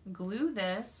glue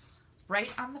this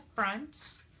right on the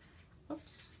front.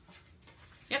 Oops.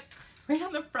 Yep, right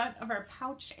on the front of our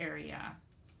pouch area.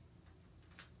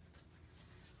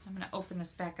 I'm going to open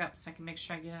this back up so I can make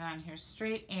sure I get it on here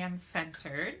straight and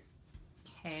centered.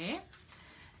 Okay.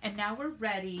 And now we're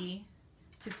ready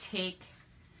to take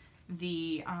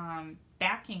the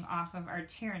backing off of our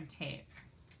tear and tape.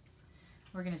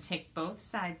 We're going to take both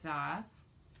sides off.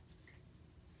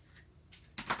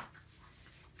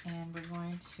 And we're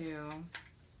going to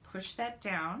push that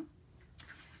down.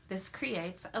 This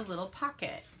creates a little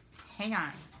pocket. Hang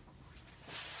on.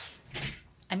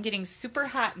 I'm getting super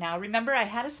hot now. Remember, I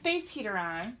had a space heater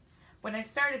on when I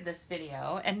started this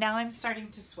video, and now I'm starting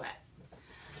to sweat.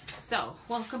 So,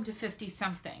 welcome to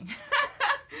 50-something.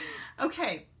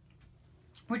 Okay,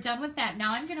 we're done with that.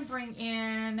 Now I'm going to bring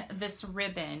in this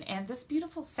ribbon, and this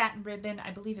beautiful satin ribbon,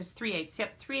 I believe is 3/8.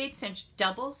 Yep, 3/8 inch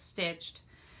double-stitched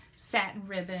satin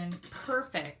ribbon.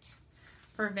 Perfect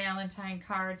for Valentine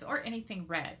cards or anything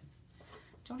red.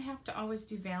 Don't have to always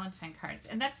do Valentine cards.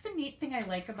 And that's the neat thing I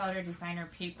like about our designer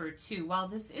paper too. While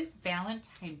this is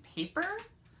Valentine paper,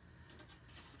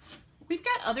 we've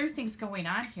got other things going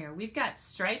on here. We've got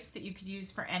stripes that you could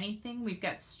use for anything. We've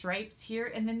got stripes here,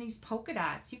 and then these polka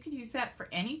dots. You could use that for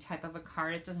any type of a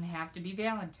card. It doesn't have to be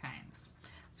Valentine's.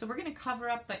 So we're going to cover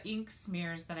up the ink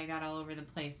smears that I got all over the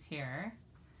place here.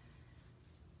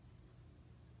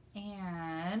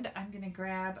 And I'm going to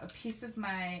grab a piece of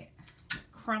my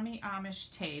crummy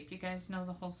Amish tape. You guys know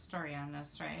the whole story on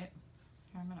this, right?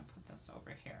 I'm going to put this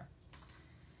over here.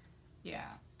 Yeah.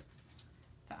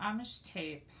 The Amish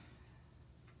tape,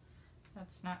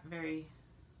 that's not very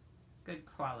good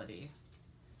quality,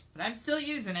 but I'm still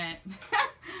using it.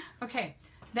 Okay,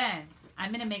 then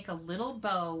I'm going to make a little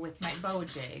bow with my bow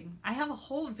jig. I have a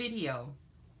whole video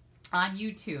on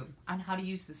YouTube on how to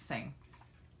use this thing.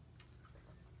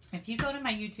 If you go to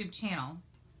my YouTube channel,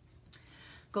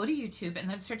 go to YouTube and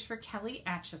then search for Kelly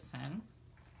Acheson.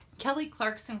 Kelly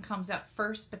Clarkson comes up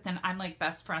first, but then I'm like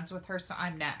best friends with her, so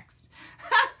I'm next.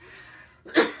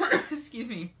 Excuse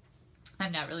me.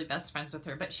 I'm not really best friends with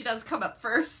her, but she does come up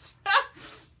first.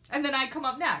 And then I come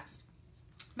up next.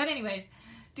 But anyways,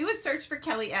 do a search for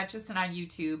Kelly Acheson on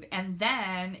YouTube, and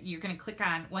then you're going to click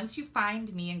on, once you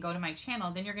find me and go to my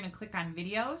channel, then you're going to click on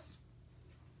videos.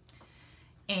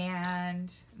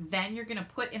 And then you're going to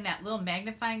put in that little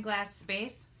magnifying glass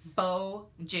space, bow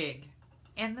jig.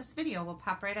 And this video will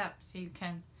pop right up so you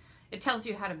can, it tells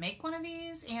you how to make one of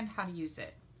these and how to use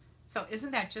it. So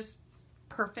isn't that just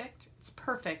perfect. It's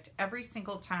perfect every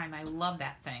single time. I love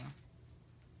that thing.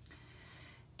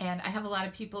 And I have a lot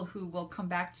of people who will come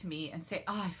back to me and say,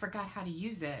 oh, I forgot how to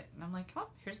use it. And I'm like, oh,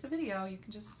 here's the video. You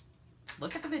can just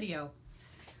look at the video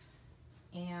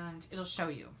and it'll show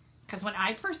you. Because when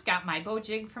I first got my bow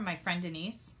jig from my friend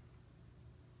Denise,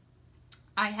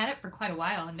 I had it for quite a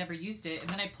while and never used it. And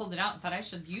then I pulled it out and thought I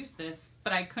should use this,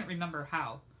 but I couldn't remember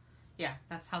how. Yeah,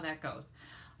 that's how that goes.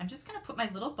 I'm just going to put my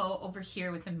little bow over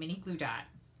here with a mini glue dot.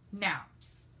 Now,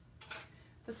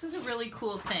 this is a really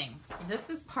cool thing.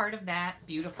 This is part of that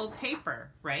beautiful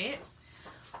paper, right?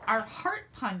 Our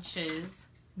heart punches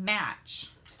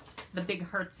match the big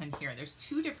hearts in here. There's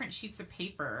 2 different sheets of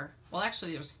paper. Well,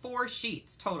 actually, there's 4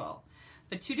 sheets total,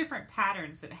 but 2 different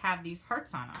patterns that have these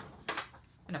hearts on them.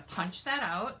 I'm going to punch that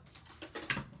out.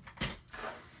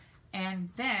 And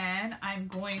then I'm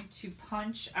going to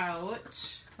punch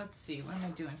out, let's see, what am I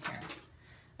doing here?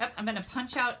 Yep, I'm going to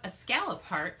punch out a scallop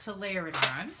heart to layer it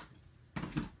on.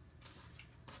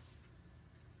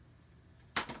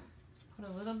 Put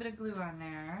a little bit of glue on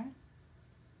there.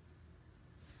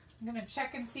 I'm going to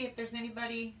check and see if there's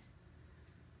anybody.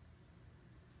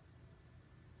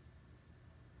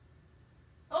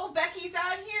 Oh, Becky's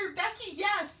on here. Becky,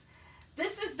 yes.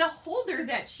 This is the holder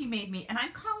that she made me, and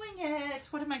I'm calling it,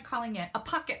 what am I calling it? A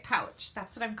pocket pouch.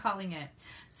 That's what I'm calling it.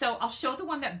 So I'll show the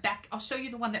one that I'll show you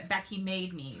the one that Becky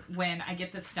made me when I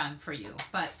get this done for you.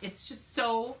 But it's just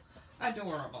so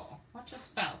adorable. What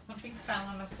just fell? Something fell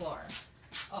on the floor.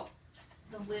 Oh,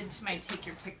 the lid to my take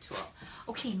your pick tool.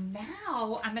 Okay,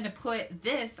 now I'm going to put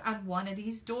this on one of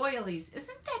these doilies.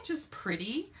 Isn't that just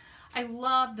pretty? I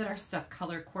love that our stuff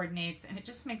color coordinates, and it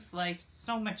just makes life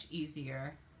so much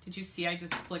easier. Did you see I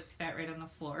just flicked that right on the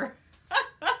floor?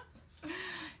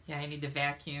 Yeah, I need to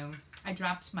vacuum. I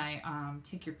dropped my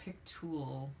take your pick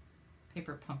tool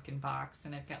paper pumpkin box,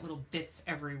 and I've got little bits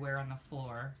everywhere on the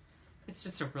floor. It's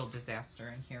just a real disaster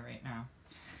in here right now.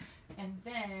 And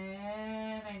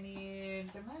then I need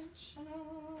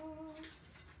dimensionals.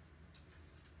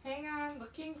 Hang on,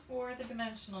 looking for the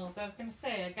dimensionals. I was going to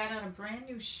say, I got out a brand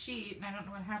new sheet, and I don't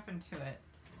know what happened to it.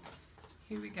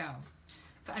 Here we go.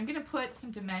 So I'm going to put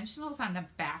some dimensionals on the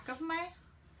back of my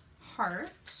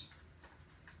heart.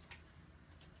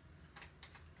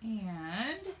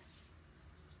 And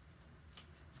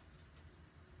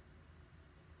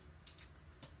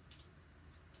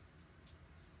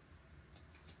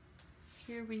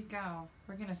here we go.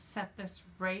 We're going to set this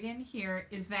right in here.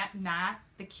 Is that not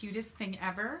the cutest thing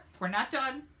ever? We're not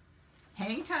done.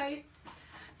 Hang tight,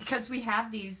 because we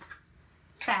have these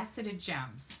faceted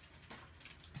gems.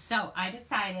 So I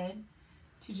decided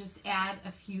to just add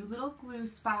a few little glue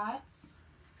spots.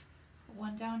 Put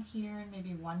one down here and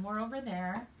maybe one more over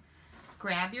there.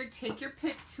 Grab your take your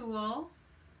pick tool,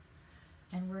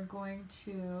 and we're going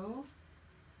to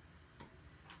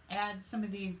add some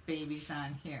of these babies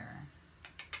on here.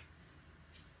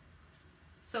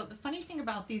 So the funny thing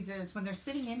about these is when they're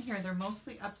sitting in here, they're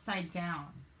mostly upside down.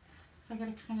 So I got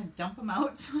to kind of dump them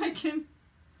out so I can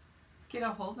get a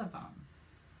hold of them.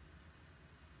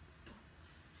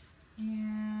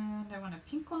 And I want a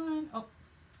pink one. Oh,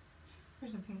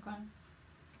 here's a pink one.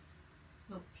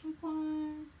 Little pink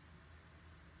one.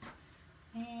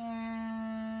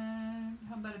 And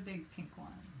how about a big pink one?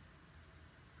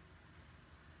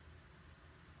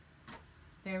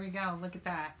 There we go. Look at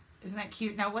that. Isn't that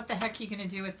cute? Now, what the heck are you going to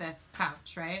do with this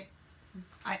pouch, right?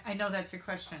 I know that's your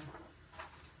question.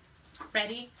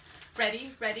 Ready?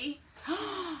 Ready? Ready?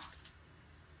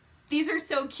 These are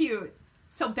so cute.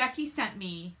 So Becky sent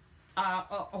me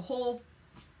a whole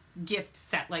gift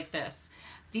set like this.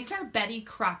 These are Betty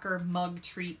Crocker mug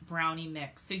treat brownie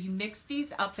mix. So you mix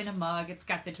these up in a mug. It's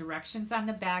got the directions on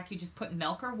the back. You just put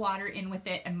milk or water in with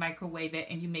it and microwave it,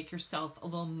 and you make yourself a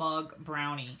little mug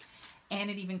brownie. And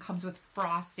it even comes with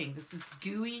frosting. This is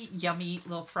gooey, yummy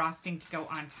little frosting to go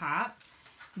on top.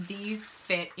 These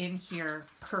fit in here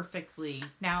perfectly.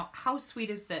 Now, how sweet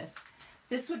is this?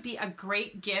 This would be a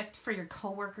great gift for your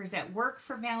coworkers at work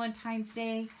for Valentine's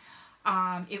Day.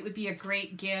 It would be a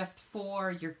great gift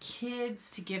for your kids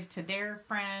to give to their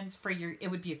friends. It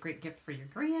would be a great gift for your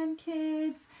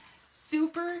grandkids.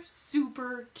 Super,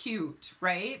 super cute,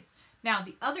 right? Now,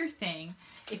 the other thing,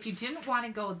 if you didn't want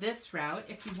to go this route,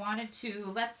 if you wanted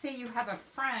to, let's say you have a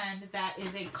friend that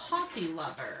is a coffee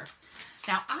lover.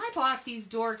 Now, I bought these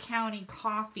Door County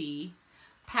coffee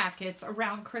packets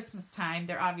around Christmas time.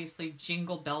 They're obviously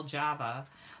Jingle Bell Java,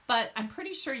 but I'm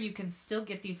pretty sure you can still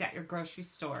get these at your grocery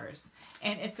stores.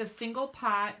 And it's a single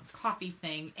pot coffee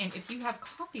thing. And if you have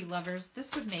coffee lovers,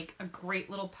 this would make a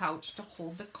great little pouch to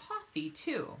hold the coffee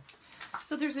too.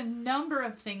 So there's a number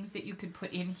of things that you could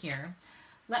put in here.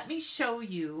 let me show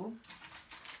you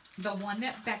the one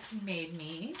that Becky made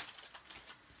me.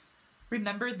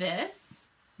 Remember this?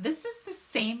 This is the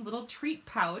same little treat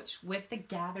pouch with the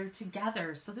Gather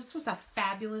Together. So this was a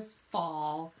fabulous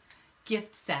fall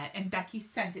gift set, and Becky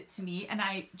sent it to me, and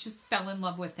I just fell in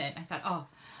love with it. I thought, oh,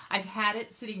 I've had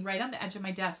it sitting right on the edge of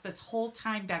my desk this whole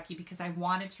time, Becky, because I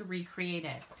wanted to recreate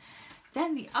it.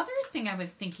 Then the other thing I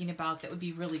was thinking about that would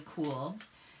be really cool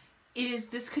is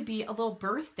this could be a little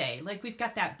birthday. Like we've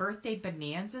got that birthday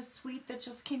bonanza suite that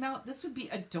just came out. This would be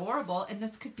adorable, and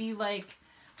this could be like,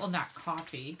 well, not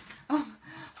coffee.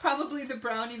 Probably the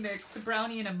brownie mix. The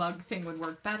brownie in a mug thing would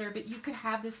work better, but you could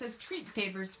have this as treat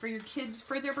favors for your kids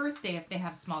for their birthday if they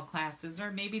have small classes, or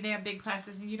maybe they have big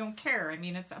classes and you don't care. I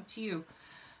mean, it's up to you.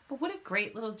 But what a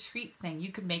great little treat thing.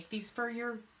 You could make these for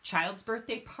your child's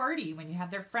birthday party when you have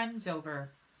their friends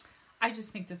over. I just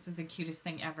think this is the cutest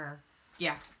thing ever.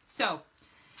 Yeah, so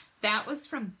that was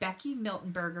from Becky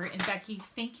Miltenberger. And Becky,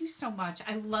 thank you so much.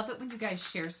 I love it when you guys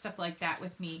share stuff like that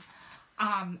with me.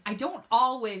 I don't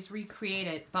always recreate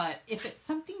it, but if it's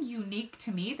something unique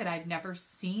to me that I've never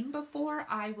seen before,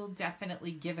 I will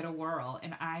definitely give it a whirl.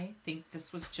 And I think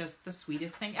this was just the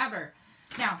sweetest thing ever.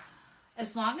 Now,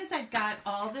 as long as I've got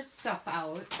all this stuff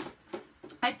out,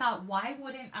 I thought, why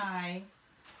wouldn't I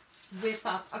whip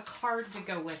up a card to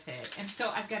go with it? And so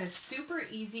I've got a super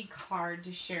easy card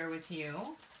to share with you.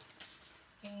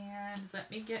 And let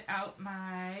me get out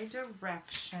my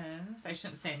directions. I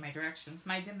shouldn't say my directions,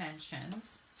 my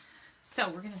dimensions. So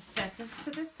we're going to set this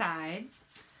to the side.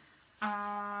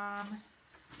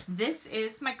 This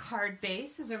is my card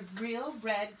base. This is a real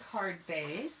red card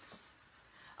base.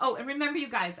 Oh, and remember you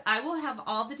guys, I will have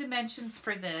all the dimensions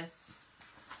for this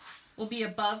will be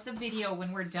above the video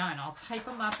when we're done. I'll type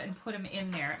them up and put them in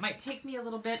there. It might take me a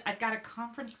little bit. I've got a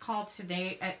conference call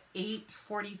today at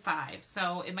 8:45,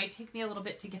 so it might take me a little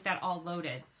bit to get that all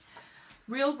loaded.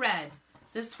 Real red.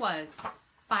 This was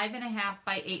 5.5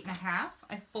 by 8.5.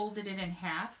 I folded it in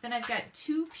half. Then I've got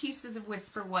 2 pieces of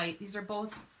Whisper White. These are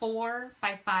both 4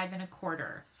 by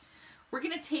 5.25. We're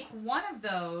going to take one of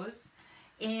those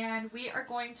and we are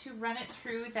going to run it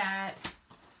through that,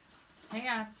 hang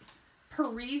on,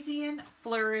 Parisian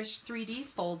Flourish 3D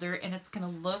folder, and it's going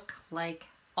to look like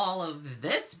all of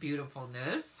this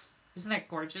beautifulness. Isn't that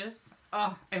gorgeous?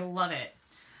 Oh, I love it.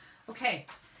 Okay,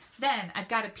 then I've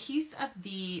got a piece of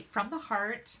the From the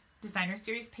Heart Designer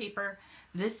Series paper.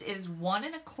 This is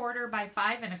 1.25 by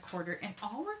 5.25, and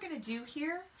all we're going to do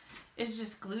here is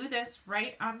just glue this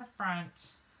right on the front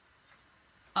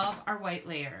of our white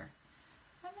layer.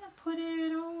 I'm going to put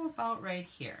it about right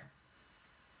here.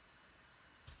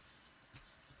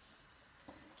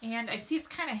 And I see it's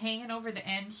kind of hanging over the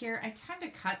end here. I tend to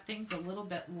cut things a little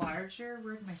bit larger.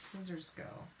 Where'd my scissors go?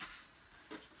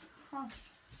 Huh.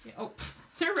 Yeah, oh,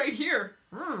 they're right here.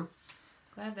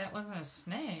 Glad that wasn't a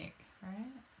snake,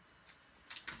 right?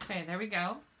 Okay, there we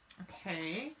go.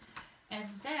 Okay, and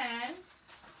then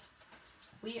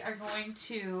we are going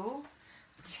to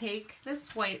take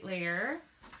this white layer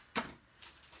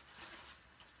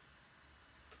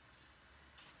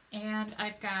and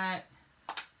I've got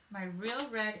my real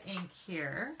red ink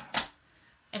here.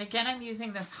 And again, I'm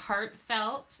using this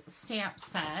heartfelt stamp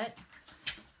set.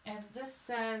 And this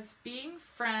says, being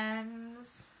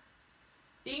friends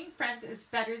is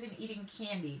better than eating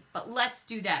candy. But let's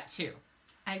do that too.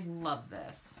 I love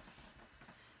this.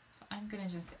 So I'm going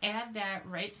to just add that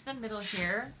right to the middle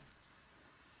here.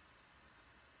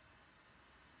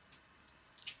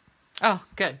 Oh,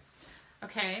 good.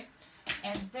 Okay.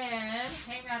 And then,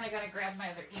 hang on, I got to grab my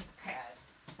other ink pad.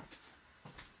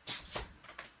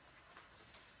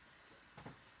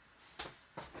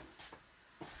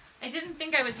 I didn't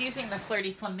think I was using the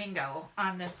Flirty Flamingo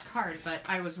on this card, but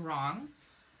I was wrong,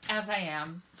 as I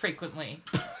am frequently.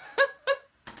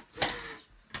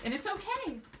 And it's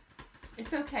okay.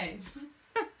 It's okay.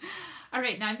 All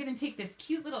right, now I'm going to take this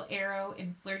cute little arrow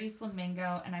in Flirty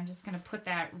Flamingo, and I'm just going to put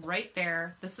that right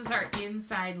there. This is our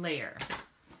inside layer.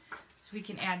 So we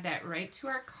can add that right to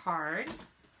our card.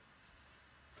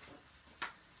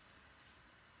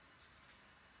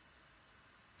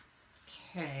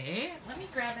 Okay, let me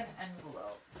grab an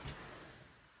envelope.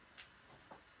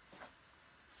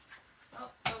 Oh,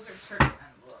 those are turkey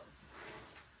envelopes.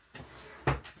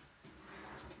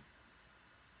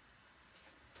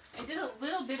 I did a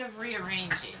little bit of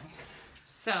rearranging.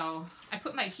 So I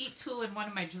put my heat tool in one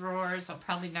of my drawers. I'll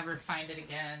probably never find it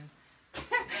again.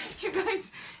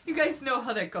 You guys know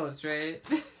how that goes, right?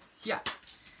 Yeah.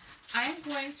 I'm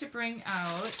going to bring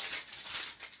out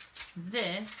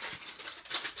this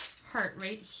heart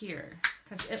right here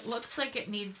because it looks like it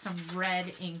needs some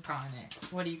red ink on it.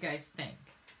 What do you guys think?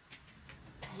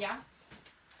 Yeah.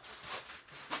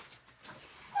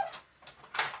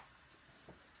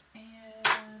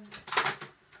 And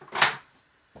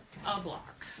a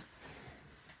block.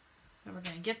 So we're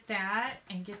going to get that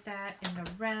and get that in the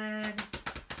red.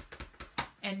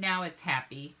 And now it's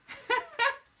happy.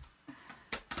 We're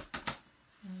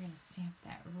going to stamp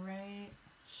that right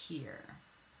here.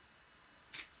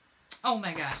 Oh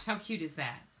my gosh, how cute is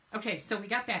that? Okay, so we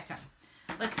got that done.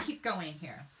 Let's keep going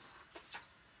here.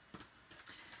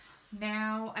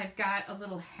 Now I've got a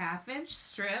little 1/2-inch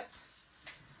strip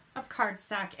of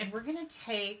cardstock, and we're going to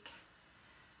take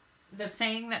the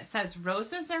saying that says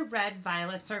roses are red,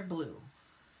 violets are blue.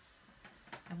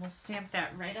 And we'll stamp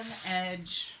that right on the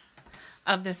edge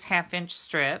of this 1/2-inch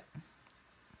strip.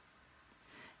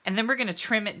 And then we're going to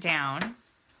trim it down.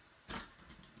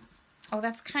 Oh,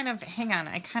 that's kind of, hang on,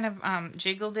 I kind of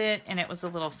jiggled it and it was a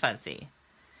little fuzzy.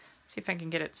 See if I can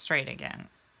get it straight again.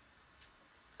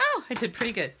 Oh, I did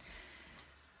pretty good.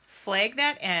 Flag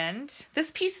that end.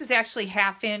 This piece is actually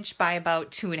 1/2 inch by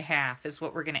about 2.5 is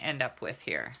what we're going to end up with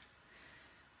here.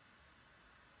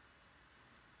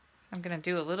 I'm going to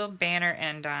do a little banner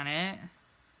end on it.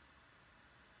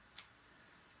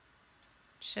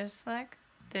 Just like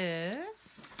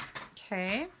this.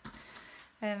 Okay.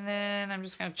 And then I'm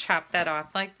just going to chop that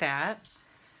off like that.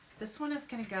 This one is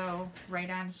going to go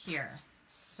right on here.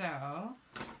 So,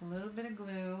 a little bit of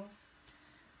glue.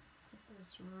 Put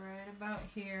this right about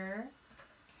here.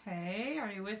 Okay,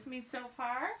 are you with me so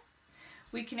far?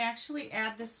 We can actually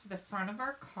add this to the front of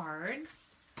our card.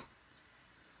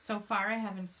 So far, I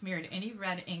haven't smeared any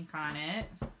red ink on it.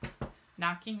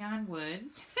 Knocking on wood.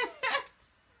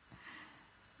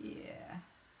 Yeah.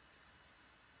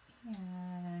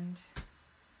 And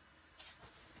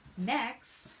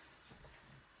next,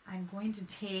 I'm going to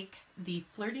take the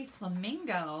Flirty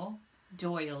Flamingo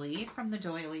doily from the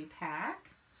doily pack,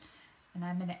 and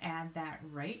I'm going to add that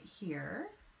right here.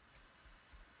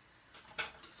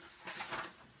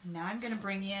 Now I'm going to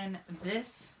bring in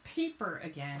this paper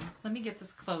again. Let me get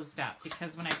this closed up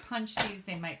because when I punch these,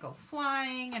 they might go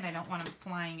flying, and I don't want them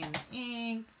flying in the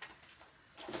ink.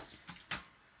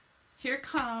 Here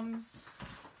comes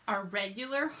our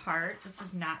regular heart. This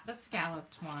is not the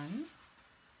scalloped one.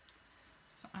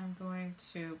 So I'm going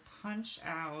to punch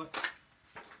out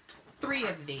 3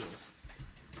 of these.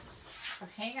 So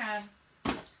hang on.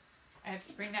 I have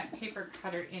to bring that paper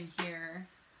cutter in here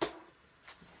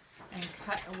and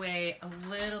cut away a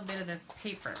little bit of this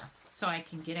paper so I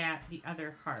can get at the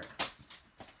other hearts.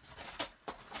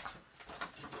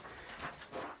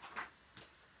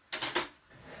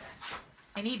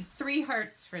 I need 3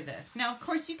 hearts for this. Now, of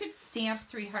course, you could stamp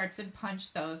 3 hearts and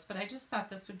punch those, but I just thought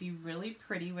this would be really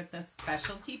pretty with this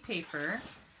specialty paper.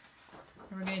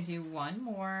 And we're going to do one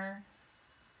more.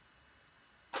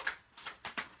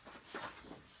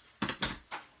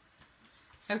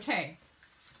 Okay,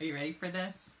 are you ready for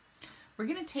this? We're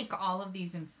going to take all of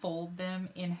these and fold them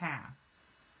in half.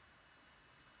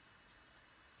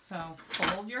 So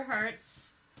fold your hearts.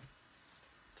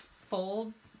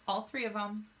 Fold all 3 of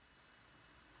them.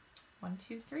 1,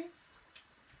 2, 3.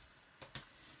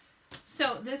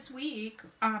 So this week,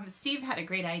 Steve had a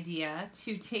great idea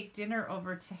to take dinner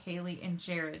over to Haley and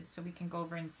Jared so we can go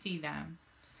over and see them.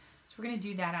 So we're going to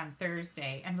do that on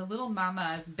Thursday. And the little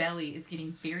mama's belly is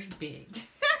getting very big.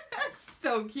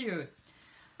 So cute.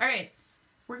 All right,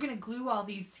 we're going to glue all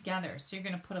these together. So you're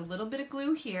going to put a little bit of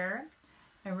glue here,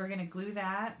 and we're going to glue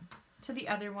that to the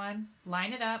other one,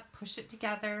 line it up, push it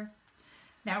together.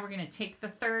 Now we're going to take the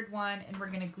 3rd one and we're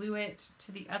going to glue it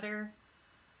to the other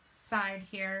side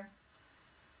here.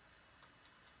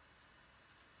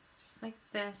 Just like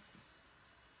this.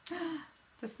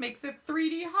 This makes a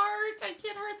 3D heart. I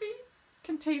can't hardly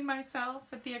contain myself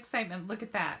with the excitement. Look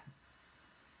at that.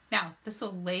 Now, this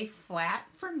will lay flat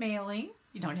for mailing.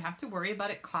 You don't have to worry about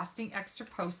it costing extra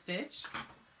postage.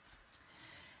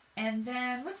 And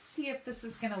then let's see if this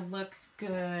is going to look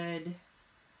good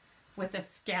with a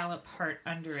scallop heart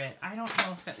under it. I don't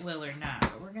know if it will or not,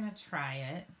 but we're going to try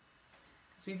it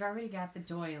because we've already got the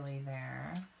doily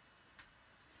there.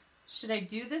 Should I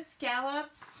do the scallop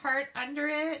heart under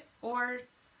it or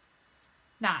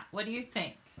not? What do you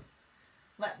think?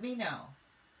 Let me know.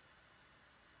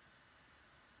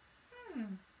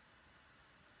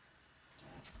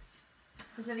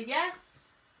 Is it a yes?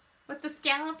 With the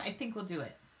scallop, I think we'll do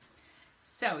it.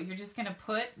 So you're just going to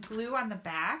put glue on the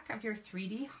back of your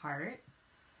 3D heart.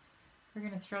 We're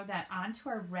going to throw that onto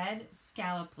our red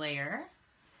scallop layer.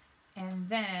 And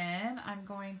then I'm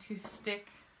going to stick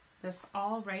this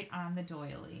all right on the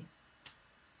doily.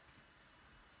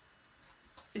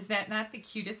 Is that not the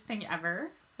cutest thing ever?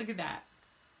 Look at that.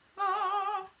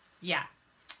 Oh, yeah.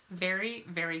 Very,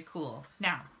 very cool.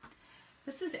 Now,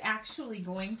 this is actually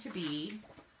going to be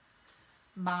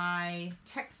my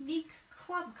Technique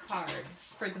Club card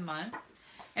for the month.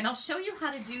 And I'll show you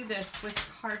how to do this with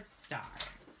cardstock.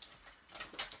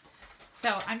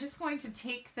 So I'm just going to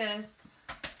take this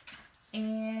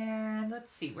and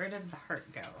let's see, where did the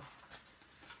heart go?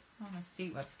 I want to see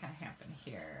what's going to happen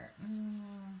here.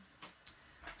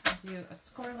 I'll do a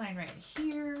score line right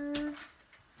here.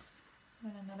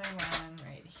 Then another one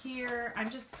right here. I'm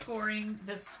just scoring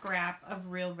this scrap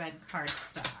of real red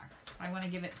cardstock. So I want to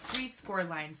give it 3 score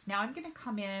lines. Now I'm going to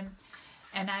come in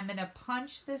and I'm going to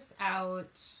punch this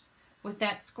out with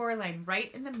that score line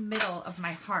right in the middle of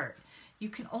my heart. You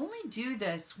can only do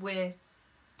this with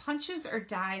punches or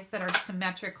dies that are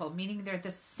symmetrical, meaning they're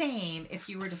the same if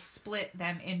you were to split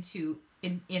them into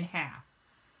in half.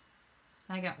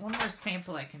 I got one more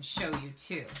sample I can show you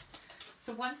too.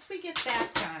 So once we get that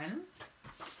done,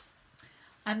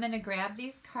 I'm going to grab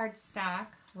these cardstock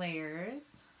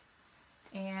layers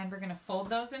and we're going to fold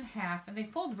those in half, and they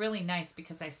fold really nice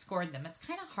because I scored them. It's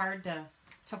kind of hard to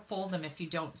fold them if you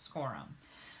don't score them.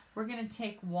 We're going to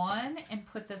take one and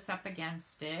put this up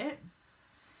against it.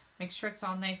 Make sure it's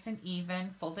all nice and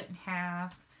even. Fold it in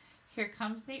half. Here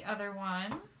comes the other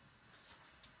one.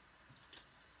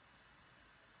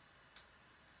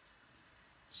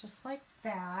 Just like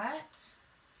that.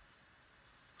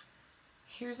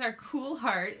 Here's our cool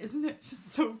heart. Isn't it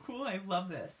just so cool? I love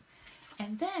this.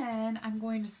 And then I'm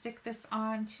going to stick this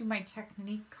on to my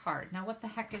Technique card. Now, what the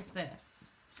heck is this?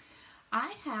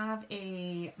 I have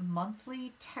a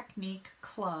monthly Technique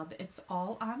club. It's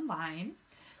all online.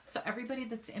 So everybody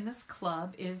that's in this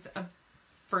club is a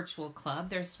virtual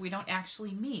club. We don't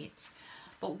actually meet.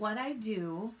 But what I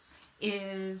do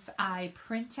is I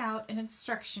print out an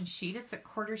instruction sheet. It's a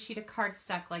quarter sheet of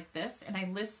cardstock like this, and I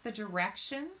list the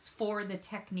directions for the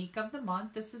technique of the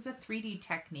month. This is a 3D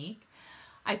technique.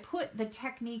 I put the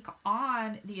technique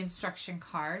on the instruction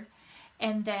card,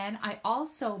 and then I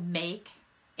also make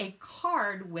a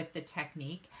card with the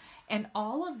technique, and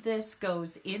all of this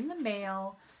goes in the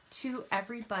mail to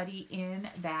everybody in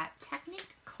that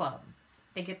Technique club.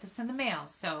 They get this in the mail.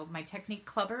 So my Technique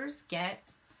clubbers get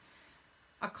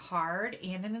a card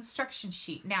and an instruction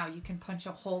sheet. Now you can punch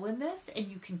a hole in this and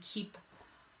you can keep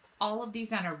all of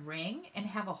these on a ring and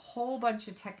have a whole bunch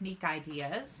of technique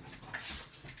ideas.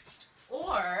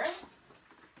 Or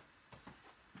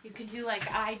you can do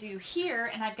like I do here,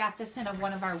 and I've got this in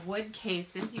one of our wood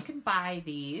cases. You can buy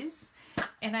these.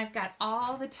 And I've got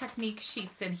all the technique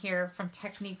sheets in here from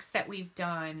techniques that we've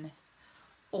done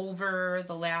over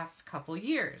the last couple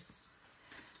years.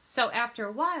 So after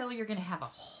a while, you're going to have a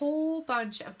whole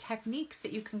bunch of techniques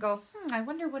that you can go, I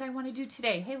wonder what I want to do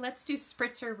today. Hey, let's do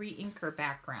spritzer re-inker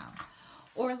background.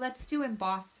 Or let's do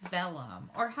embossed vellum.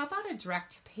 Or how about a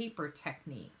direct paper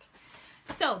technique?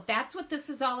 So that's what this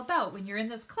is all about. When you're in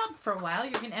this club for a while,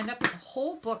 you're going to end up with a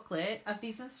whole booklet of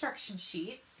these instruction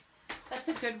sheets. That's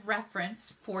a good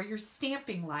reference for your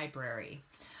stamping library.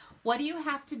 What do you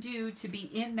have to do to be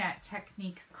in that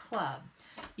Technique club?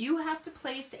 You have to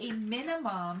place a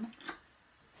minimum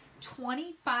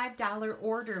 $25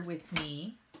 order with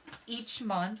me each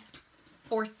month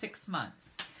for 6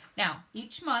 months. Now,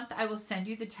 each month I will send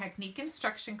you the Technique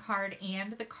instruction card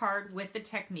and the card with the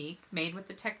technique, made with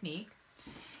the technique.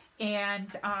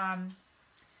 And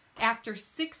after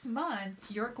 6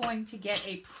 months, you're going to get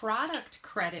a product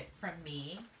credit from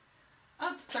me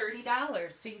of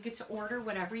 $30. So you get to order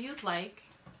whatever you'd like,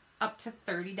 up to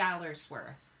 $30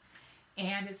 worth.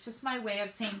 And it's just my way of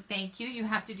saying thank you. You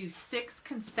have to do 6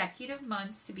 consecutive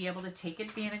months to be able to take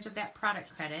advantage of that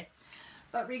product credit.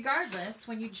 But regardless,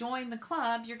 when you join the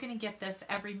club, you're going to get this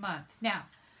every month. Now,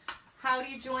 how do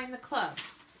you join the club?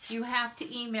 You have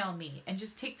to email me and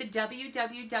just take the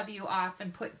www off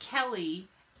and put Kelly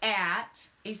at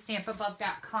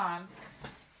astampabove.com.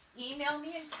 Email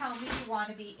me and tell me you want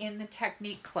to be in the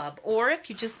Technique Club. Or if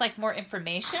you just like more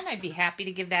information, I'd be happy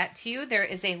to give that to you. There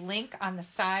is a link on the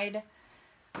side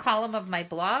column of my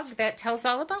blog that tells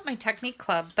all about my Technique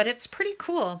Club, but it's pretty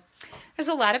cool. There's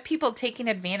a lot of people taking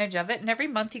advantage of it, and every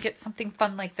month you get something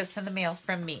fun like this in the mail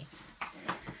from me.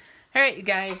 All right, you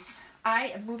guys, I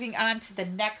am moving on to the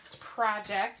next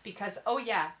project because, oh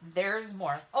yeah, there's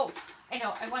more. Oh, I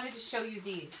know, I wanted to show you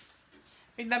these.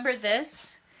 Remember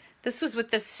this? This was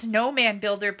with the Snowman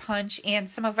Builder Punch and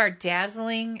some of our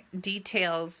Dazzling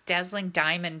Details, Dazzling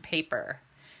Diamond paper.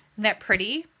 Isn't that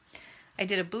pretty? I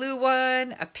did a blue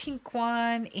one, a pink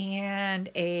one, and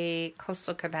a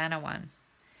Coastal Cabana one.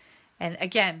 And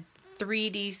again,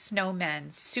 3D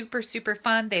snowmen. Super, super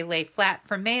fun. They lay flat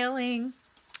for mailing.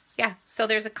 Yeah, so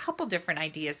there's a couple different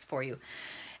ideas for you.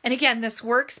 And again, this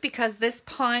works because this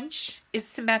punch is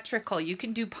symmetrical. You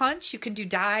can do punch, you can do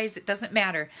dies, it doesn't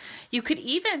matter. You could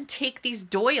even take these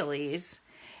doilies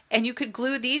and you could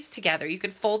glue these together. You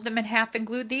could fold them in half and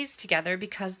glue these together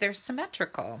because they're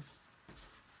symmetrical.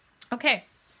 Okay,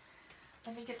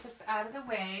 let me get this out of the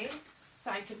way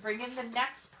so I can bring in the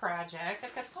next project.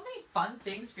 I've got so many fun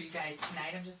things for you guys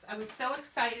tonight. I was so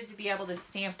excited to be able to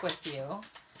stamp with you.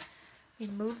 Let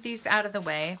me move these out of the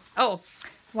way. Oh,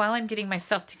 while I'm getting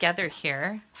myself together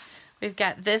here, we've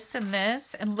got this,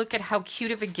 and look at how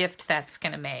cute of a gift that's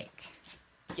gonna make.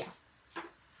 Yeah.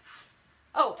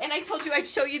 Oh, and I told you I'd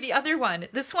show you the other one.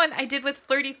 This one I did with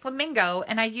Flirty Flamingo,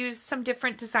 and I used some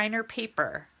different designer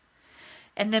paper.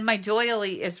 And then my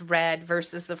doily is red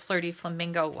versus the Flirty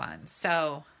Flamingo one.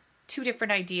 So, two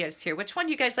different ideas here. Which one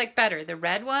do you guys like better, the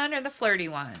red one or the flirty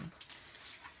one?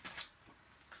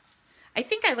 I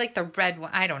think I like the red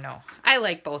one. I don't know. I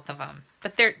like both of them.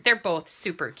 But they're both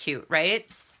super cute, right?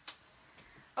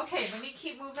 Okay, let me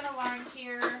keep moving along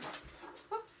here.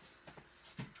 Whoops.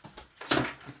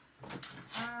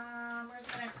 Where's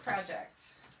my next project?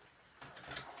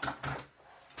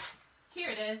 Here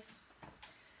it is.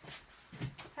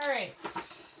 All right. Ooh,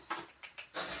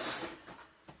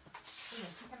 I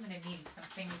think I'm going to need some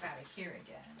things out of here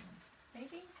again.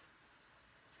 Maybe?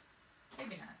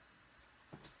 Maybe not.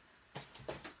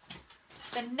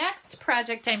 The next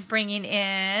project I'm bringing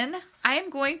in, I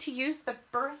am going to use the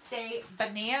Birthday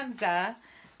Bonanza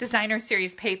Designer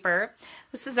Series paper.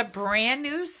 This is a brand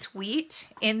new suite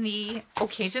in the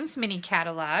Occasions mini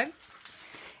catalog,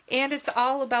 and it's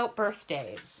all about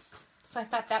birthdays. So I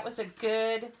thought that was a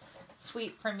good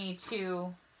suite for me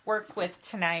to work with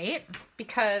tonight,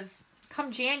 because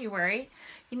come January,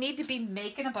 you need to be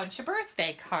making a bunch of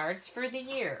birthday cards for the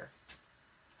year.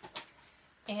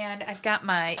 And I've got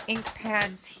my ink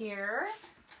pads here.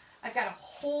 I've got a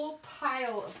whole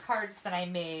pile of cards that I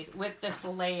made with this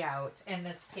layout and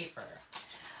this paper.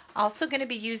 Also going to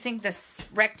be using this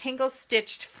rectangle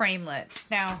stitched framelits.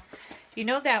 Now, you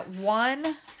know that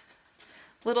one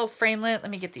little framelit? Let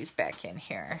me get these back in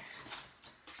here.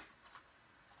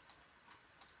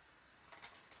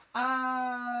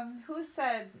 Who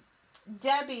said,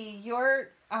 Debbie, your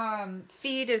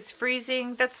feed is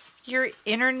freezing? That's your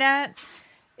internet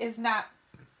is not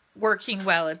working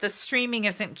well. The streaming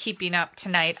isn't keeping up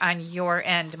tonight on your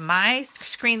end. My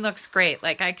screen looks great.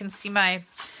 Like, I can see my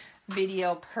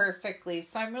video perfectly.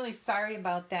 So I'm really sorry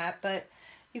about that, but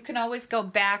you can always go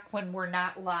back when we're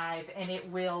not live and it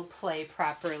will play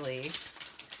properly.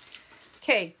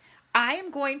 Okay, I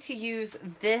am going to use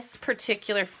this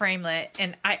particular framelit,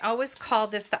 and I always call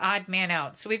this the odd man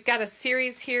out. So we've got a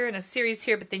series here and a series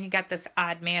here, but then you got this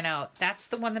odd man out. That's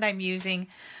the one that I'm using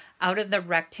out of the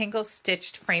rectangle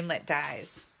stitched framelit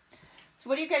dies. So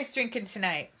what are you guys drinking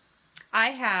tonight? I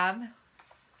have,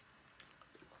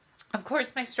 of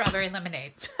course, my strawberry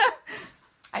lemonade.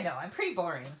 I know, I'm pretty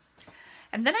boring.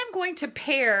 And then I'm going to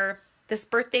pair this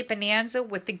Birthday Bonanza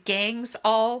with the Gang's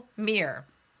All Mirror.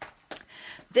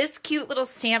 This cute little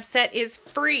stamp set is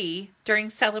free during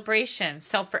celebration.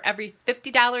 So for every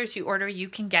 $50 you order, you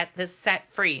can get this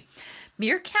set free.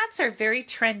 Meerkats are very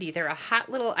trendy. They're a hot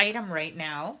little item right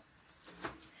now.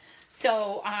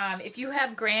 So if you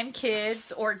have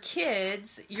grandkids or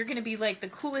kids, you're going to be like the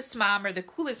coolest mom or the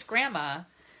coolest grandma,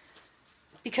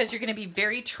 because you're going to be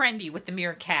very trendy with the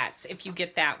Meerkats if you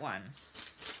get that one.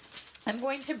 I'm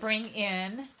going to bring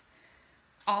in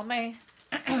all my,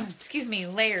 excuse me,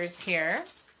 layers here.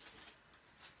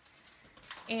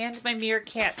 And my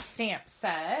Meerkat stamp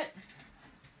set.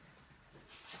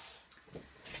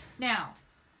 Now,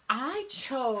 I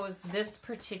chose this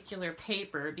particular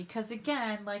paper because,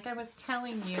 again, like I was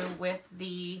telling you with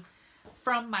the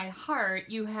From My Heart,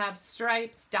 you have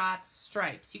stripes, dots,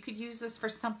 stripes. You could use this for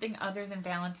something other than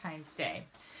Valentine's Day.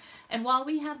 And while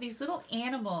we have these little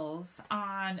animals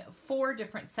on 4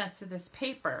 different sets of this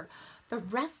paper, the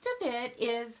rest of it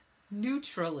is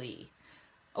neutrally.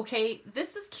 Okay,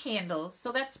 this is candles,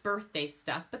 so that's birthday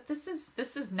stuff, but this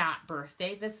is not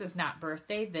birthday. This is not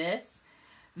birthday. This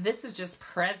is just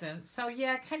presents. So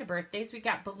yeah, kind of birthdays. We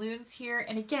got balloons here,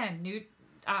 and again,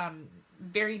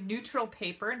 very neutral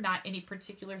paper, not any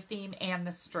particular theme, and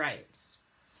the stripes.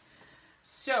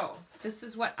 So this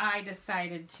is what I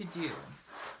decided to do.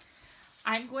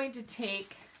 I'm going to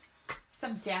take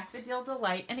some Daffodil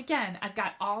Delight, and again, I've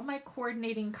got all my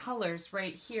coordinating colors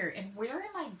right here. And where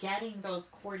am I getting those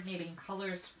coordinating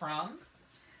colors from?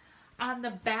 On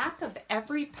the back of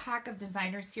every pack of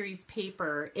Designer Series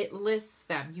paper, it lists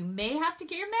them. You may have to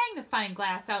get your magnifying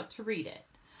glass out to read it,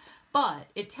 but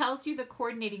it tells you the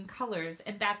coordinating colors,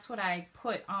 and that's what I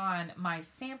put on my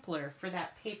sampler for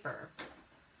that paper.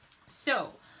 So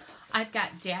I've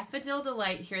got Daffodil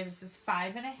Delight here. This is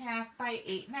 5.5 by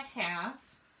 8.5.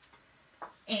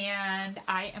 And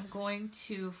I am going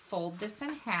to fold this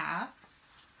in half.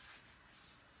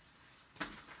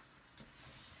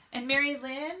 And Mary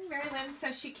Lynn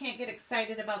says she can't get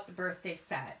excited about the birthday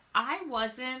set. I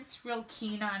wasn't real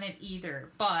keen on it either,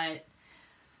 but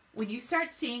when you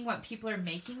start seeing what people are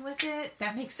making with it,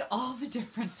 that makes all the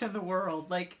difference in the world.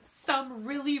 Like some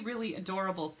really, really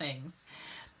adorable things.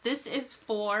 This is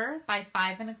 4 by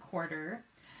 5.25.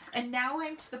 And now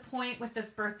I'm to the point with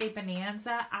this birthday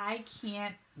bonanza, I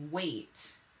can't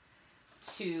wait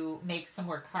to make some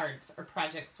more cards or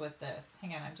projects with this.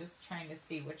 Hang on, I'm just trying to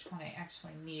see which one I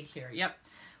actually need here. Yep,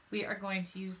 we are going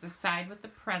to use the side with the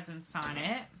presents on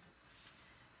it.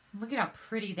 Look at how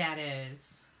pretty that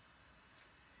is.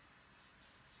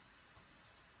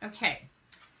 Okay,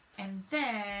 and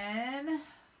then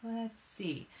let's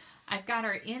see. I've got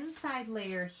our inside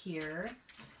layer here,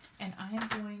 and I'm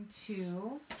going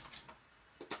to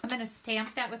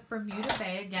stamp that with Bermuda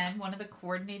Bay, again, one of the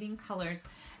coordinating colors.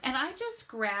 And I just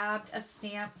grabbed a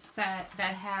stamp set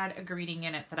that had a greeting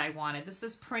in it that I wanted. This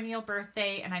is Perennial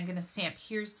Birthday, and I'm going to stamp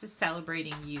Here's to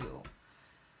Celebrating You. Make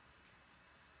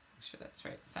sure that's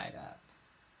right side up.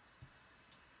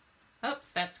 Oops,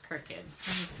 that's crooked.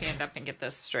 Let me stand up and get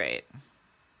this straight.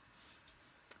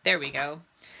 There we go.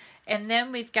 And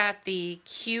then we've got the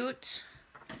cute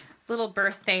little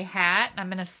birthday hat. I'm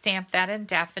going to stamp that in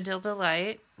Daffodil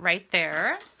Delight right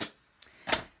there.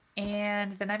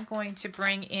 And then I'm going to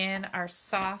bring in our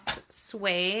soft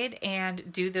suede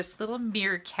and do this little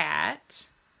meerkat.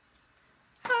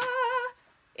 Ah,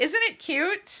 isn't it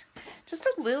cute? Just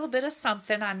a little bit of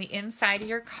something on the inside of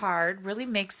your card really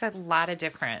makes a lot of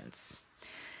difference.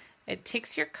 It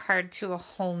takes your card to a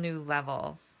whole new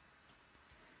level.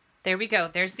 There we go.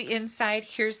 There's the inside.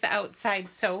 Here's the outside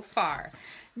so far.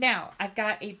 Now, I've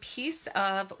got a piece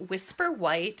of Whisper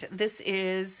White. This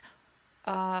is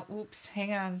oops,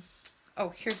 hang on.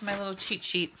 Oh, here's my little cheat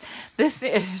sheet. This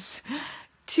is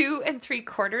 2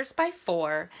 3/4 by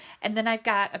 4. And then I've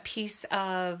got a piece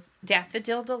of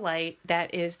Daffodil Delight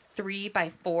that is 3 by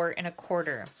 4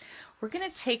 1/4. We're going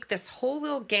to take this whole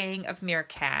little gang of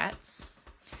meerkats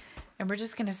and we're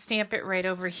just going to stamp it right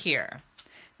over here.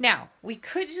 Now, we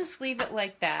could just leave it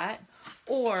like that,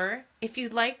 or if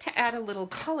you'd like to add a little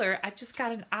color, I've just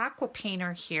got an aqua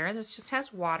painter here. This just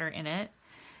has water in it.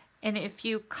 And if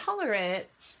you color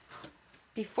it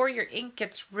before your ink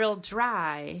gets real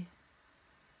dry,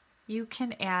 you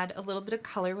can add a little bit of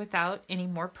color without any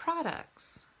more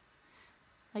products.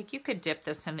 Like you could dip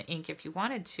this in the ink if you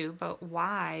wanted to, but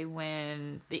why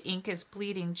when the ink is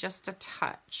bleeding just a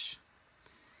touch?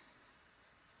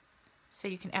 So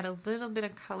you can add a little bit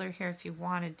of color here if you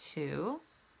wanted to.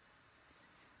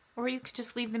 Or you could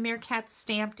just leave the meerkat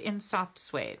stamped in soft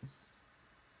suede.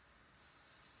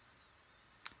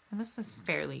 And this is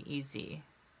fairly easy.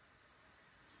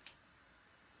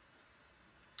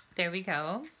 There we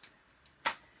go.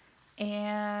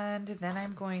 And then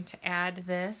I'm going to add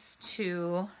this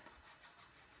to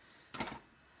my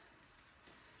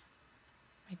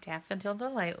Daffodil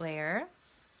Delight layer.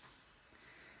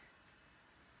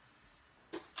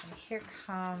 And here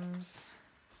comes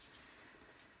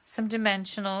some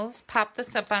dimensionals. Pop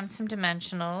this up on some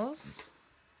dimensionals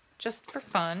just for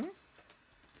fun.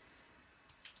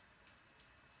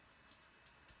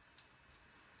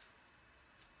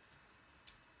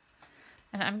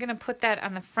 And I'm going to put that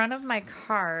on the front of my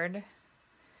card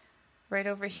right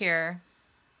over here.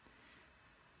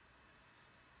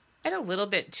 I had a little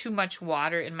bit too much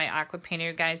water in my aqua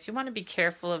painter, guys. You want to be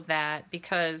careful of that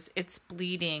because it's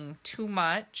bleeding too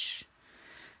much.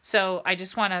 So I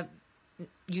just want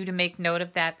you to make note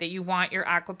of that you want your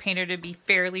aqua painter to be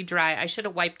fairly dry. I should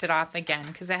have wiped it off again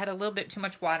because I had a little bit too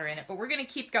much water in it, but we're going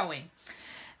to keep going.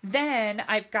 Then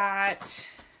I've got,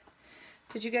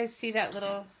 did you guys see that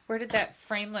little, where did that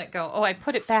framelit go? Oh, I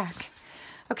put it back.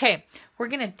 Okay, we're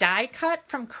going to die cut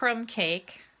from Crumb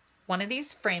Cake one of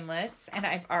these framelits, and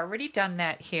I've already done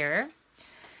that here.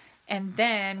 And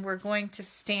then we're going to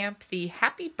stamp the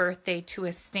Happy Birthday to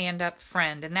a Stand-Up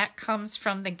Friend, and that comes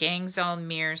from the Gangs All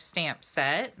Mirror stamp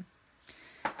set.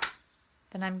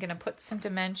 Then I'm going to put some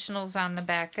dimensionals on the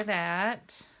back of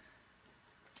that.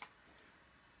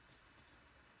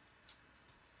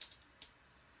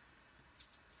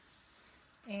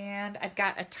 And I've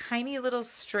got a tiny little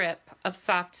strip of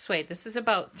soft suede. This is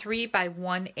about 3 by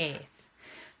 1/8.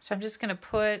 So I'm just going to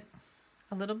put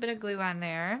a little bit of glue on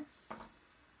there.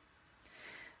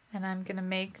 And I'm going to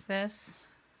make this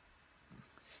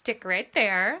stick right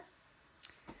there.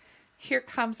 Here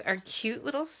comes our cute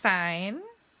little sign.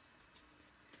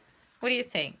 What do you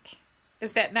think?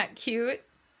 Is that not cute?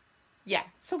 Yeah,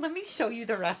 so let me show you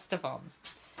the rest of them.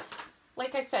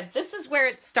 Like I said, this is where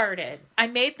it started. I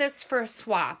made this for a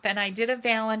swap, and I did a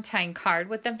Valentine card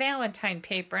with the Valentine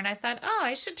paper, and I thought, oh,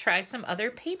 I should try some other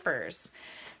papers.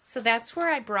 So that's where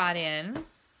I brought in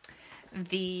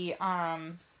the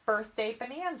birthday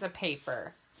bonanza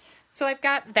paper. So I've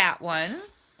got that one.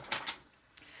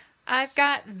 I've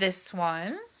got this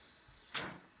one.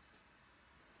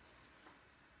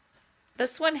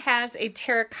 This one has a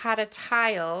terracotta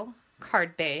tile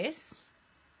card base.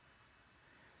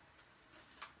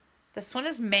 This one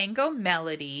is Mango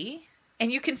Melody.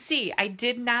 And you can see I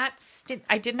did not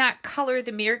color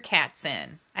the meerkats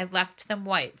in. I left them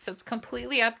white. So it's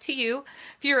completely up to you.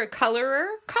 If you're a colorer,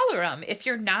 color them. If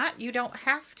you're not, you don't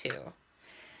have to.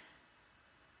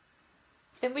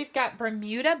 Then we've got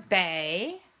Bermuda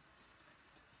Bay.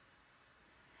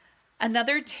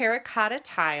 Another terracotta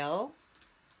tile.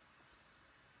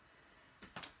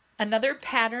 Another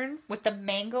pattern with the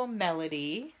Mango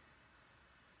Melody.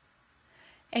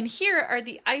 And here are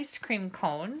the ice cream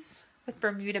cones with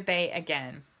Bermuda Bay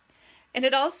again. And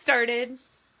it all started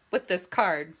with this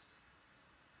card.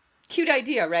 Cute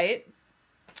idea, right?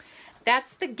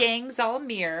 That's the Gangs All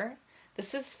Mirror.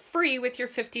 This is free with your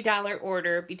 $50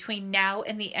 order between now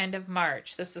and the end of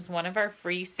March. This is one of our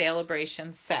free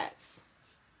celebration sets.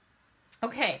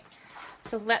 Okay,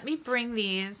 so let me bring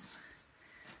these.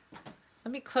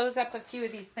 Let me close up a few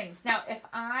of these things. Now, if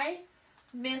I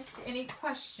missed any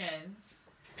questions,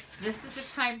 this is the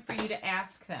time for you to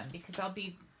ask them, because I'll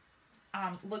be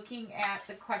looking at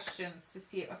the questions to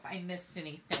see if I missed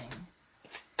anything.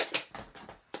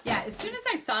 Yeah, as soon as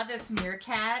I saw this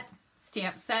meerkat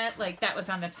stamp set, like that was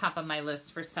on the top of my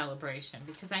list for celebration,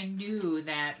 because I knew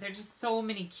that there's just so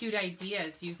many cute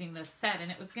ideas using this set,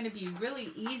 and it was going to be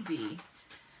really easy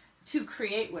to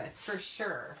create with for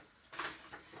sure.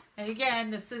 And again,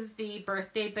 this is the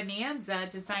Birthday Bonanza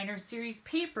Designer Series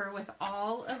paper with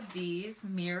all of these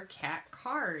meerkat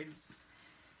cards.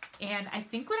 And I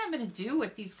think what I'm going to do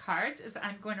with these cards is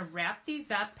I'm going to wrap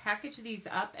these up, package these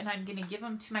up, and I'm going to give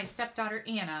them to my stepdaughter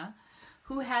Anna,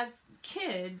 who has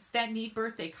kids that need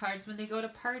birthday cards when they go to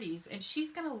parties. And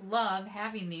she's going to love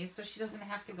having these so she doesn't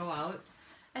have to go out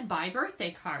and buy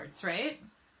birthday cards, right?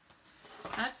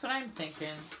 That's what I'm thinking.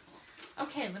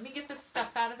 Okay, let me get this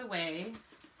stuff out of the way.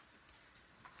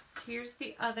 Here's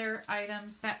the other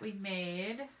items that we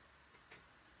made.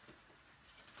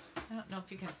 I don't know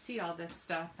if you can see all this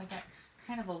stuff. I got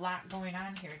kind of a lot going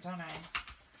on here, don't I?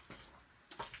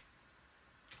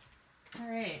 All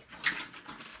right.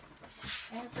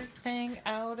 Everything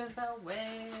out of the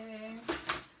way.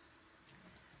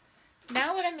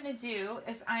 Now what I'm going to do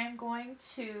is I'm going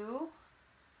to...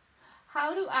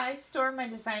 How do I store my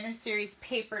Designer Series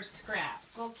paper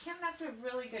scraps? Well, Kim, that's a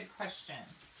really good question.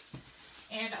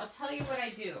 And I'll tell you what I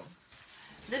do.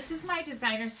 This is my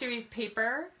Designer Series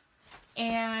paper,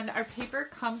 and our paper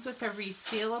comes with a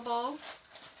resealable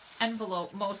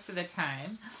envelope most of the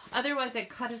time. Otherwise, I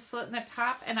cut a slit in the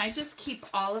top, and I just keep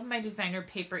all of my designer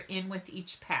paper in with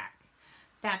each pack.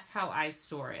 That's how I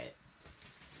store it.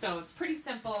 So it's pretty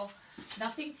simple,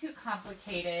 nothing too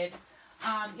complicated.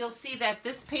 You'll see that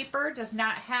this paper does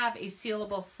not have a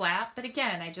sealable flap, but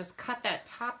again, I just cut that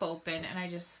top open and I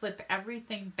just slip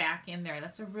everything back in there.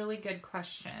 That's a really good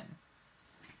question.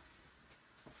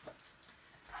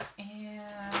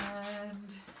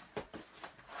 And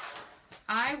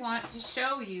I want to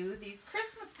show you these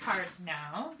Christmas cards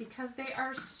now because they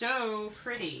are so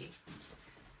pretty.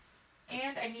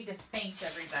 And I need to thank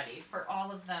everybody for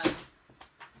all of the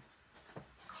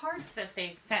cards that they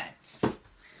sent.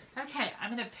 Okay,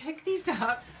 I'm going to pick these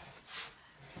up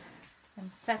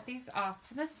and set these off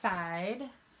to the side.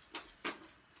 What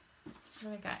do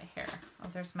I got here? Oh,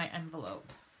 there's my envelope.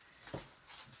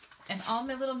 And all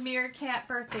my little meerkat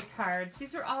birthday cards.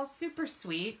 These are all super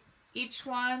sweet. Each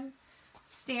one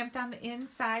stamped on the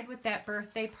inside with that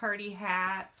birthday party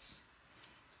hat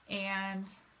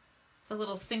and the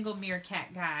little single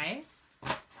meerkat guy.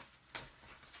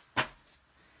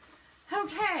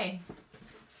 Okay.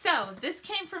 So, this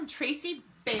came from Tracy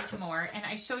Bazemore, and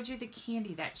I showed you the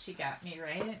candy that she got me,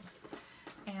 right?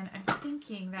 And I'm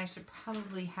thinking that I should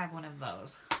probably have one of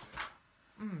those.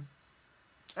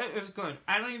 It is good.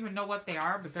 I don't even know what they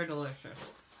are, but they're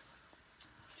delicious.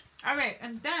 All right,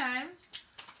 and then,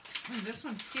 this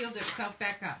one sealed itself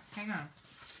back up. Hang on.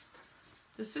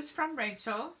 This is from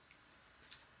Rachel.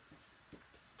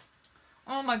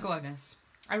 Oh my goodness.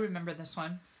 I remember this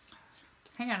one.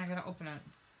 Hang on, I gotta open it.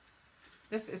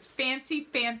 This is Fancy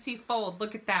Fancy Fold.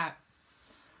 Look at that.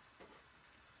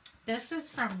 This is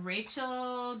from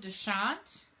Rachel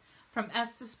Deschamps from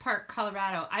Estes Park,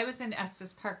 Colorado. I was in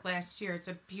Estes Park last year. It's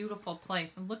a beautiful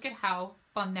place. And look at how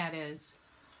fun that is.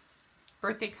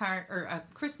 Birthday card, or a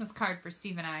Christmas card for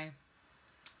Steve and I.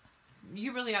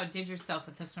 You really outdid yourself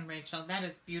with this one, Rachel. That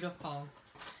is beautiful.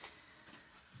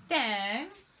 Then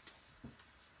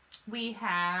we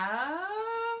have...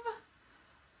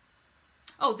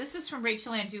 Oh, this is from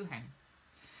Rachel Anduhin.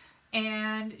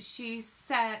 And she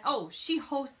said,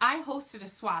 I hosted a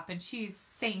swap, and she's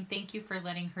saying thank you for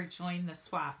letting her join the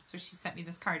swap. So she sent me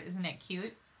this card. Isn't that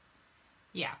cute?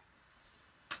 Yeah.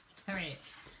 All right.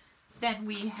 Then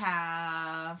we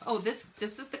have, this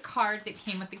is the card that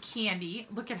came with the candy.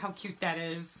 Look at how cute that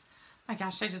is. My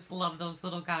gosh, I just love those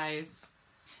little guys.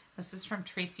 This is from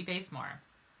Tracy Bazemore.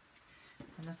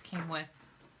 And this came with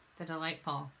the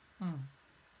delightful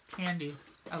candy.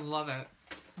 I love it.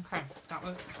 Okay,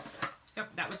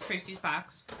 that was Tracy's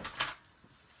box.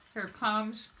 Here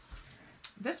comes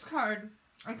this card.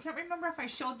 I can't remember if I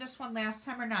showed this one last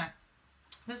time or not.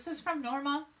 This is from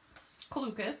Norma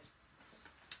Kalukas.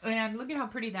 And look at how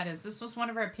pretty that is. This was one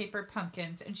of our paper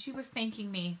pumpkins, and she was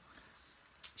thanking me.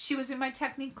 She was in my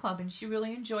technique club, and she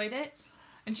really enjoyed it.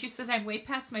 And she says, I'm way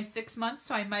past my 6 months,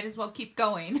 so I might as well keep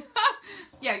going.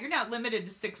 Yeah, you're not limited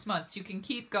to 6 months. You can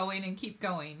keep going and keep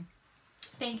going.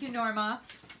 Thank you, Norma.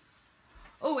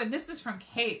 Oh, and this is from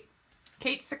Kate.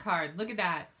 Kate's a card. Look at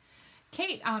that.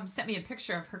 Kate sent me a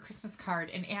picture of her Christmas card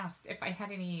and asked if I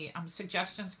had any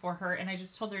suggestions for her, and I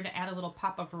just told her to add a little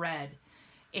pop of red.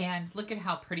 And look at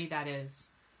how pretty that is.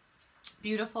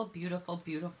 Beautiful, beautiful,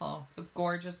 beautiful. It's a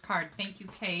gorgeous card. Thank you,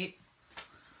 Kate.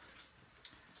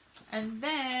 And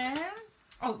then,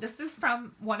 this is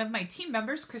from one of my team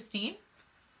members, Christine.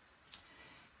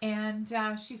 And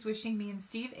she's wishing me and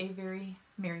Steve a very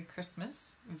Merry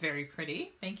Christmas. Very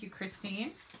pretty. Thank you,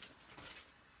 Christine.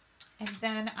 And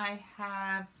then I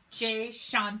have Jay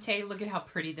Shante. Look at how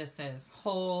pretty this is.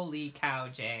 Holy cow,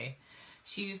 Jay.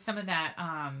 She used some of that,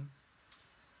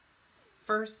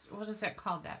 what is that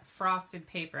called? That frosted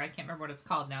paper. I can't remember what it's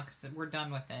called now because we're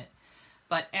done with it.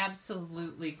 But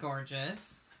absolutely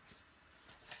gorgeous.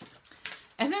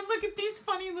 And then look at these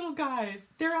funny little guys.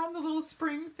 They're on the little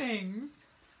spring things.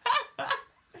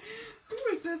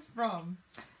 Who is this from?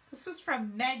 This was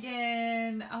from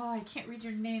Megan. Oh, I can't read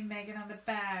your name, Megan, on the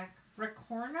back.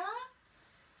 Racorna?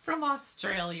 From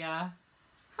Australia.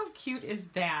 How cute is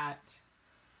that?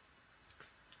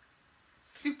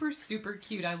 Super, super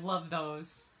cute. I love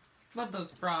those. Love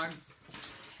those frogs.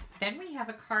 Then we have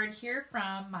a card here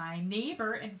from my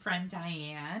neighbor and friend,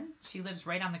 Diane. She lives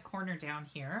right on the corner down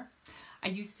here. I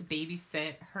used to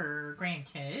babysit her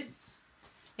grandkids.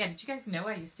 Yeah, did you guys know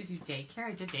I used to do daycare?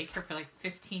 I did daycare for like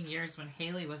 15 years when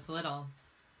Haley was little.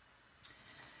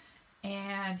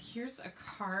 And here's a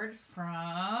card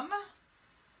from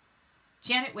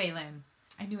Janet Whalen.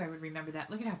 I knew I would remember that.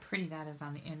 Look at how pretty that is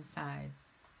on the inside.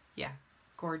 Yeah,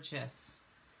 gorgeous.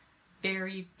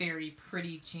 Very, very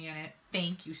pretty, Janet.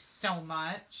 Thank you so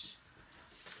much.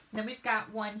 Then we've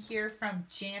got one here from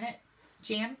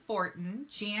Jan Fortin.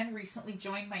 Jan recently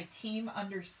joined my team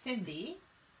under Cindy.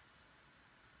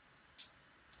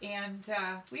 And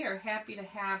we are happy to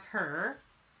have her.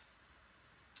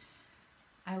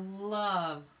 I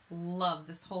love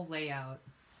this whole layout.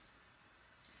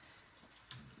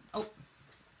 Oh,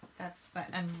 that's the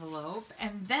envelope.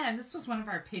 And then this was one of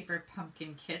our paper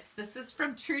pumpkin kits. This is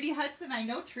from Trudy Hudson. I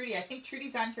know Trudy. I think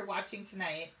Trudy's on here watching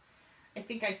tonight. I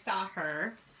think I saw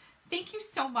her. Thank you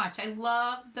so much. I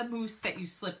love the moose that you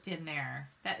slipped in there.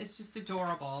 That is just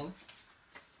adorable.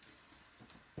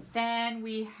 Then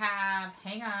we have,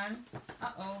 hang on.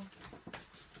 Uh-oh.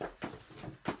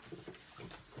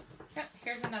 Yep,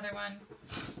 here's another one.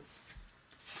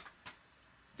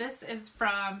 This is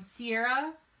from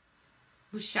Sierra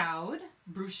Bruchauds.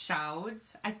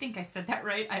 I think I said that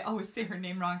right. I always say her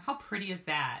name wrong. How pretty is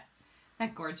that?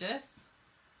 Isn't that gorgeous?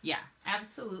 Yeah,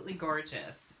 absolutely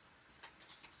gorgeous.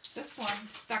 This one's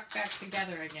stuck back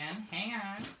together again. Hang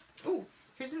on. Ooh,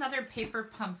 here's another paper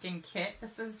pumpkin kit.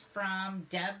 This is from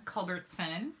Deb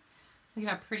Culbertson. Look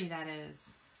at how pretty that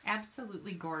is.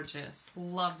 Absolutely gorgeous.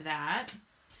 Love that.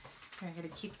 I gotta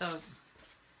keep those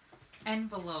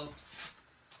envelopes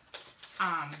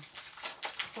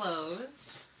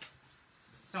closed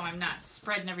so I'm not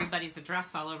spreading everybody's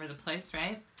address all over the place,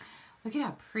 right? Look at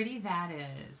how pretty that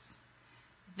is.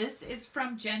 This is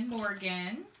from Jen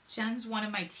Morgan. Jen's one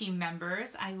of my team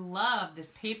members. I love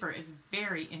this paper. It's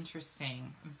very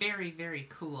interesting. Very, very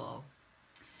cool.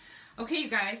 Okay, you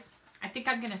guys. I think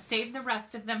I'm going to save the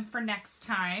rest of them for next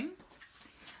time.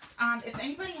 If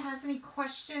anybody has any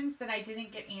questions that I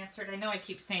didn't get answered, I know I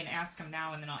keep saying ask them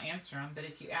now and then I'll answer them, but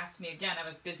if you ask me again, I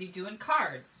was busy doing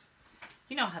cards.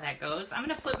 You know how that goes. I'm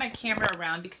going to flip my camera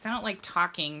around because I don't like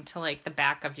talking to like the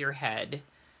back of your head.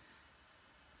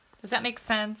 Does that make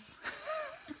sense?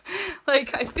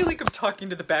 Like, I feel like I'm talking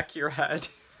to the back of your head.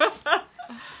 Ooh,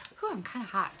 I'm kind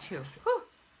of hot too. Whew.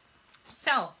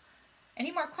 So,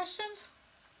 any more questions?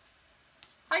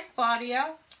 Hi,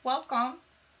 Claudia. Welcome.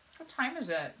 What time is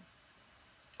it?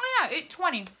 Oh yeah,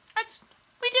 8:20.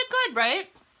 We did good, right?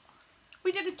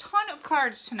 We did a ton of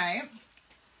cards tonight.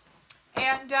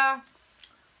 And,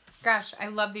 gosh, I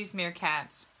love these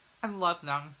meerkats. I love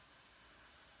them.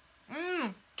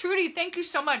 Trudy, thank you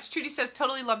so much. Trudy says,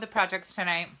 totally love the projects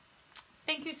tonight.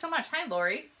 Thank you so much. Hi,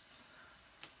 Lori.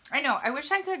 I know, I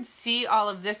wish I could see all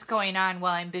of this going on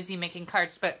while I'm busy making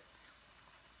cards, but,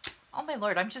 oh my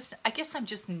Lord, I guess I'm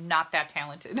just not that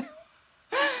talented. Because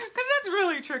that's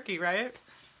really tricky, right?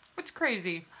 It's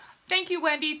crazy. Thank you,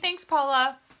 Wendy. Thanks,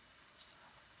 Paula.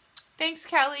 Thanks,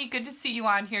 Kelly. Good to see you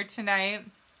on here tonight.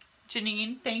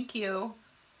 Janine, thank you.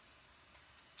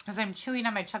 As I'm chewing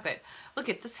on my chocolate. Look,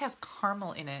 this has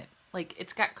caramel in it. Like,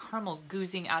 it's got caramel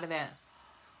oozing out of it.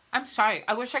 I'm sorry.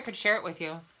 I wish I could share it with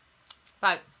you.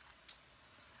 But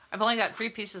I've only got 3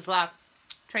 pieces left.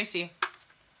 Tracy,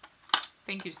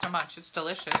 thank you so much. It's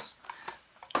delicious.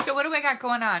 So what do I got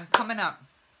going on? Coming up.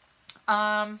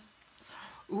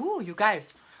 Ooh, you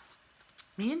guys.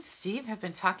 Me and Steve have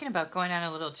been talking about going on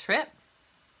a little trip.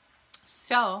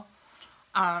 So,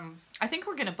 I think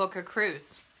we're going to book a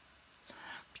cruise.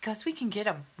 Because we can get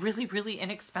them really, really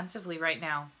inexpensively right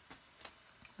now.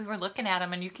 We were looking at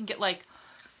them and you can get like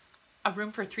a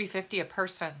room for $350 a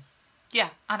person. Yeah,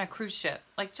 on a cruise ship.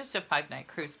 Like just a 5-night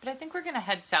cruise. But I think we're going to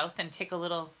head south and take a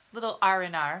little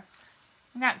R&R.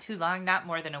 Not too long, not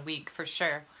more than a week for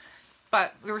sure.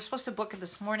 But we were supposed to book it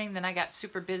this morning, then I got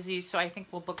super busy, so I think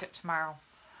we'll book it tomorrow.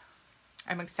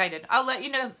 I'm excited. I'll let you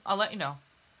know.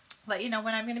 Let you know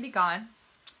when I'm going to be gone.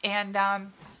 And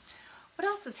what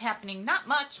else is happening? Not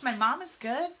much. My mom is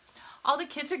good. All the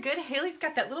kids are good. Haley's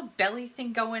got that little belly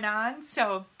thing going on,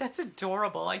 so that's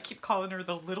adorable. I keep calling her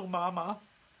the little mama.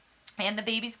 And the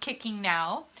baby's kicking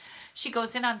now. She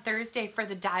goes in on Thursday for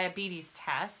the diabetes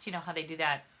test. You know how they do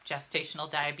that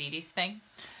gestational diabetes thing?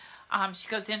 She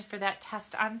goes in for that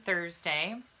test on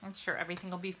Thursday. I'm sure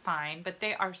everything will be fine, but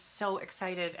they are so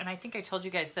excited. And I think I told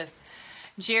you guys this.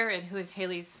 Jared, who is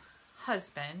Haley's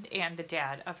husband and the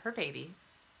dad of her baby,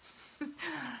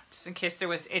 just in case there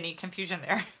was any confusion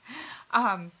there,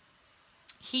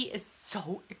 he is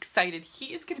so excited.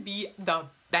 He is going to be the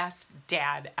best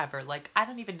dad ever. Like, I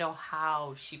don't even know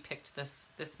how she picked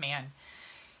this man.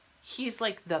 He's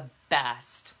like the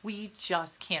best. We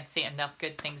just can't say enough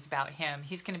good things about him.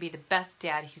 He's going to be the best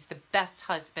dad. He's the best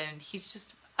husband. He's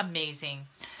just amazing.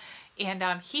 And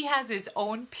he has his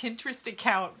own Pinterest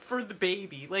account for the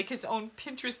baby. Like his own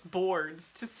Pinterest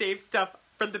boards to save stuff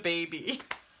for the baby.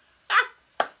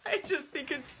 I just think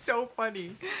it's so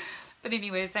funny. But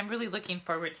anyways, I'm really looking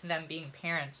forward to them being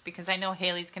parents because I know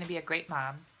Haley's going to be a great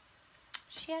mom.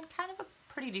 She had kind of a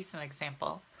pretty decent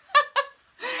example.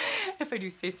 If I do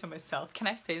say so myself. Can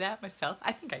I say that myself?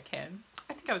 I think I can.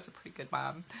 I think I was a pretty good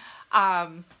mom.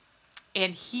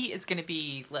 And he is going to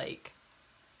be like,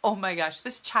 oh my gosh,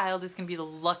 this child is going to be the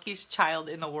luckiest child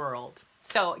in the world.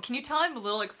 So can you tell I'm a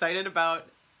little excited about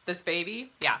this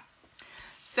baby? Yeah.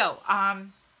 So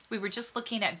we were just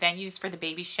looking at venues for the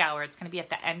baby shower. It's going to be at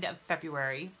the end of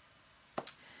February.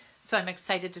 So I'm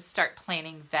excited to start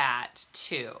planning that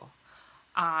too.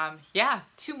 Yeah,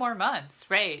 2 more months,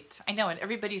 right? I know, and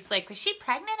everybody's like, was she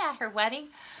pregnant at her wedding?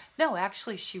 No,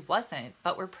 actually she wasn't,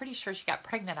 but we're pretty sure she got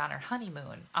pregnant on her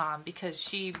honeymoon, because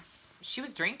she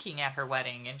was drinking at her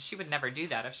wedding, and she would never do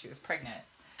that if she was pregnant.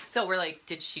 So we're like,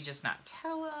 did she just not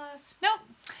tell us?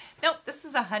 Nope, this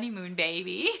is a honeymoon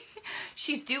baby.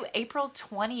 She's due April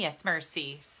 20th,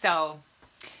 Mercy. So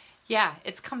yeah,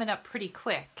 it's coming up pretty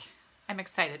quick. I'm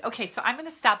excited. Okay, so I'm going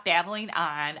to stop babbling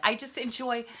on. I just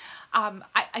enjoy,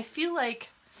 I feel like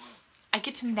I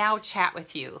get to now chat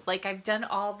with you. Like I've done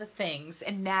all the things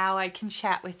and now I can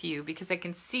chat with you because I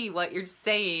can see what you're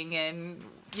saying and,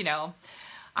 you know,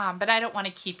 but I don't want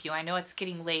to keep you. I know it's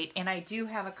getting late and I do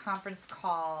have a conference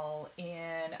call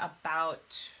in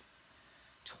about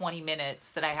 20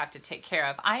 minutes that I have to take care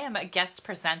of. I am a guest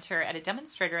presenter at a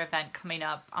demonstrator event coming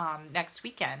up next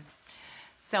weekend.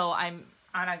 So I'm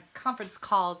on a conference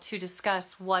call to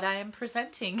discuss what I am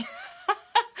presenting.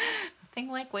 Nothing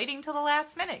like waiting till the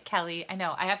last minute, Kelly. I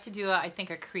know. I have to do, I think,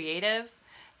 a creative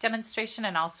demonstration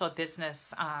and also a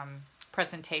business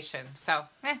presentation. So,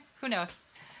 who knows?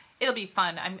 It'll be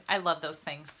fun. I love those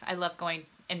things. I love going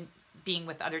and being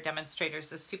with other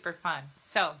demonstrators. It's super fun.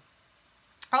 So,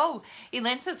 Oh,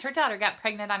 Elaine says her daughter got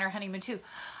pregnant on her honeymoon too.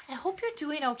 I hope you're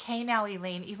doing okay now,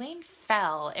 Elaine. Elaine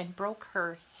fell and broke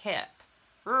her hip.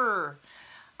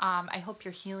 I hope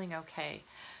you're healing okay.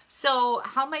 So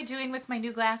how am I doing with my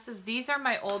new glasses? These are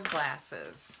my old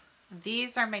glasses.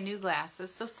 These are my new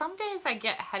glasses. So some days I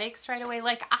get headaches right away.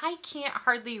 Like I can't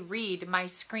hardly read my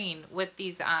screen with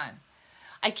these on.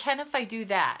 I can if I do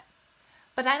that.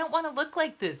 But I don't want to look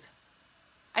like this.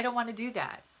 I don't want to do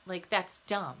that. Like that's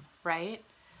dumb, right?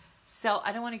 So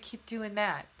I don't want to keep doing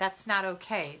that. That's not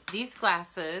okay. These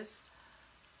glasses,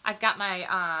 I've got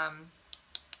my,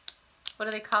 what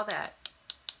do they call that?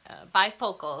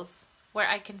 Bifocals, where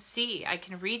I can see, I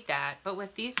can read that. But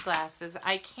with these glasses,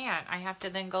 I can't. I have to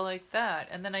then go like that,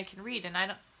 and then I can read, and I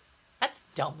don't, that's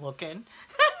dumb looking,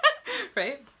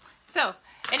 right? So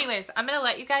anyways, I'm going to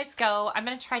let you guys go. I'm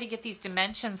going to try to get these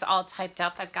dimensions all typed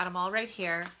up. I've got them all right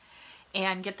here.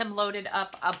 And get them loaded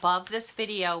up above this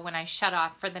video when I shut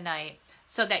off for the night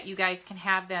so that you guys can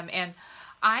have them. And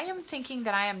I am thinking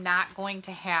that I am not going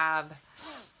to have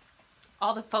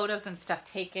all the photos and stuff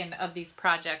taken of these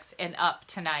projects and up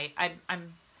tonight. I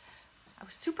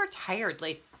was super tired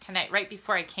late tonight, right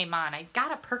before I came on. I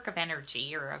got a perk of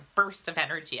energy, or a burst of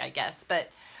energy, I guess. But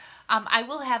I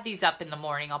will have these up in the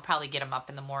morning. I'll probably get them up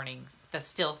in the morning, the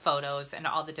still photos and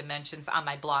all the dimensions on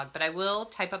my blog. But I will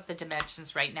type up the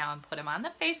dimensions right now and put them on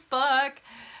the Facebook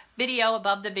video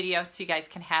above the video so you guys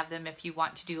can have them if you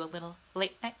want to do a little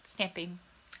late night stamping.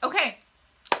 Okay,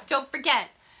 don't forget,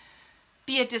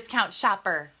 be a discount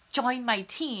shopper. Join my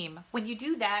team. When you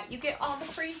do that, you get all the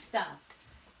free stuff.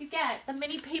 You get the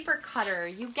mini paper cutter,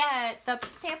 you get the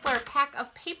sampler pack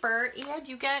of paper, and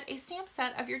you get a stamp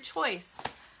set of your choice.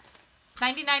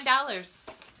 $99.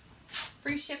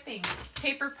 Free shipping.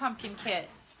 Paper pumpkin kit.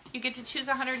 You get to choose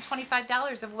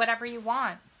 $125 of whatever you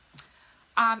want.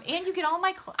 And you get all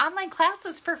my online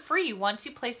classes for free once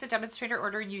you place a demonstrator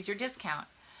order and use your discount.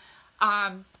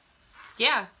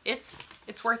 Yeah, it's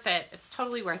worth it. It's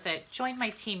totally worth it. Join my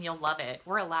team. You'll love it.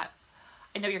 We're a lot.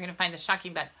 I know you're going to find this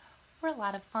shocking, but we're a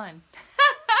lot of fun.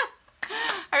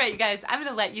 All right, you guys, I'm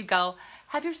going to let you go.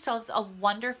 Have yourselves a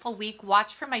wonderful week.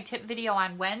 Watch for my tip video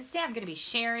on Wednesday. I'm going to be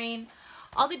sharing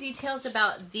all the details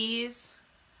about these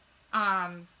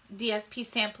DSP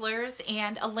samplers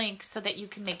and a link so that you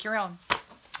can make your own.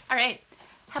 All right.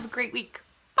 Have a great week.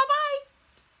 Bye-bye.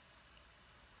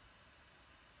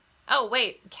 Oh,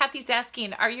 wait. Kathy's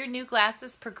asking, are your new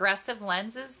glasses progressive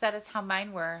lenses? That is how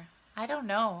mine were. I don't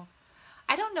know.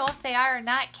 I don't know if they are or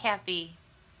not, Kathy.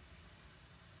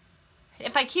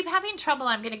 If I keep having trouble,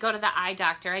 I'm going to go to the eye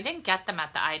doctor. I didn't get them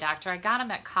at the eye doctor. I got them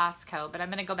at Costco, but I'm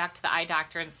going to go back to the eye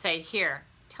doctor and say, here,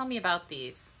 tell me about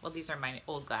these. Well, these are my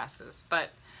old glasses, but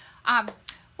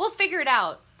we'll figure it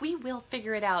out. We will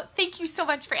figure it out. Thank you so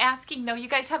much for asking, though. You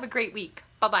guys have a great week.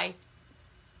 Bye-bye.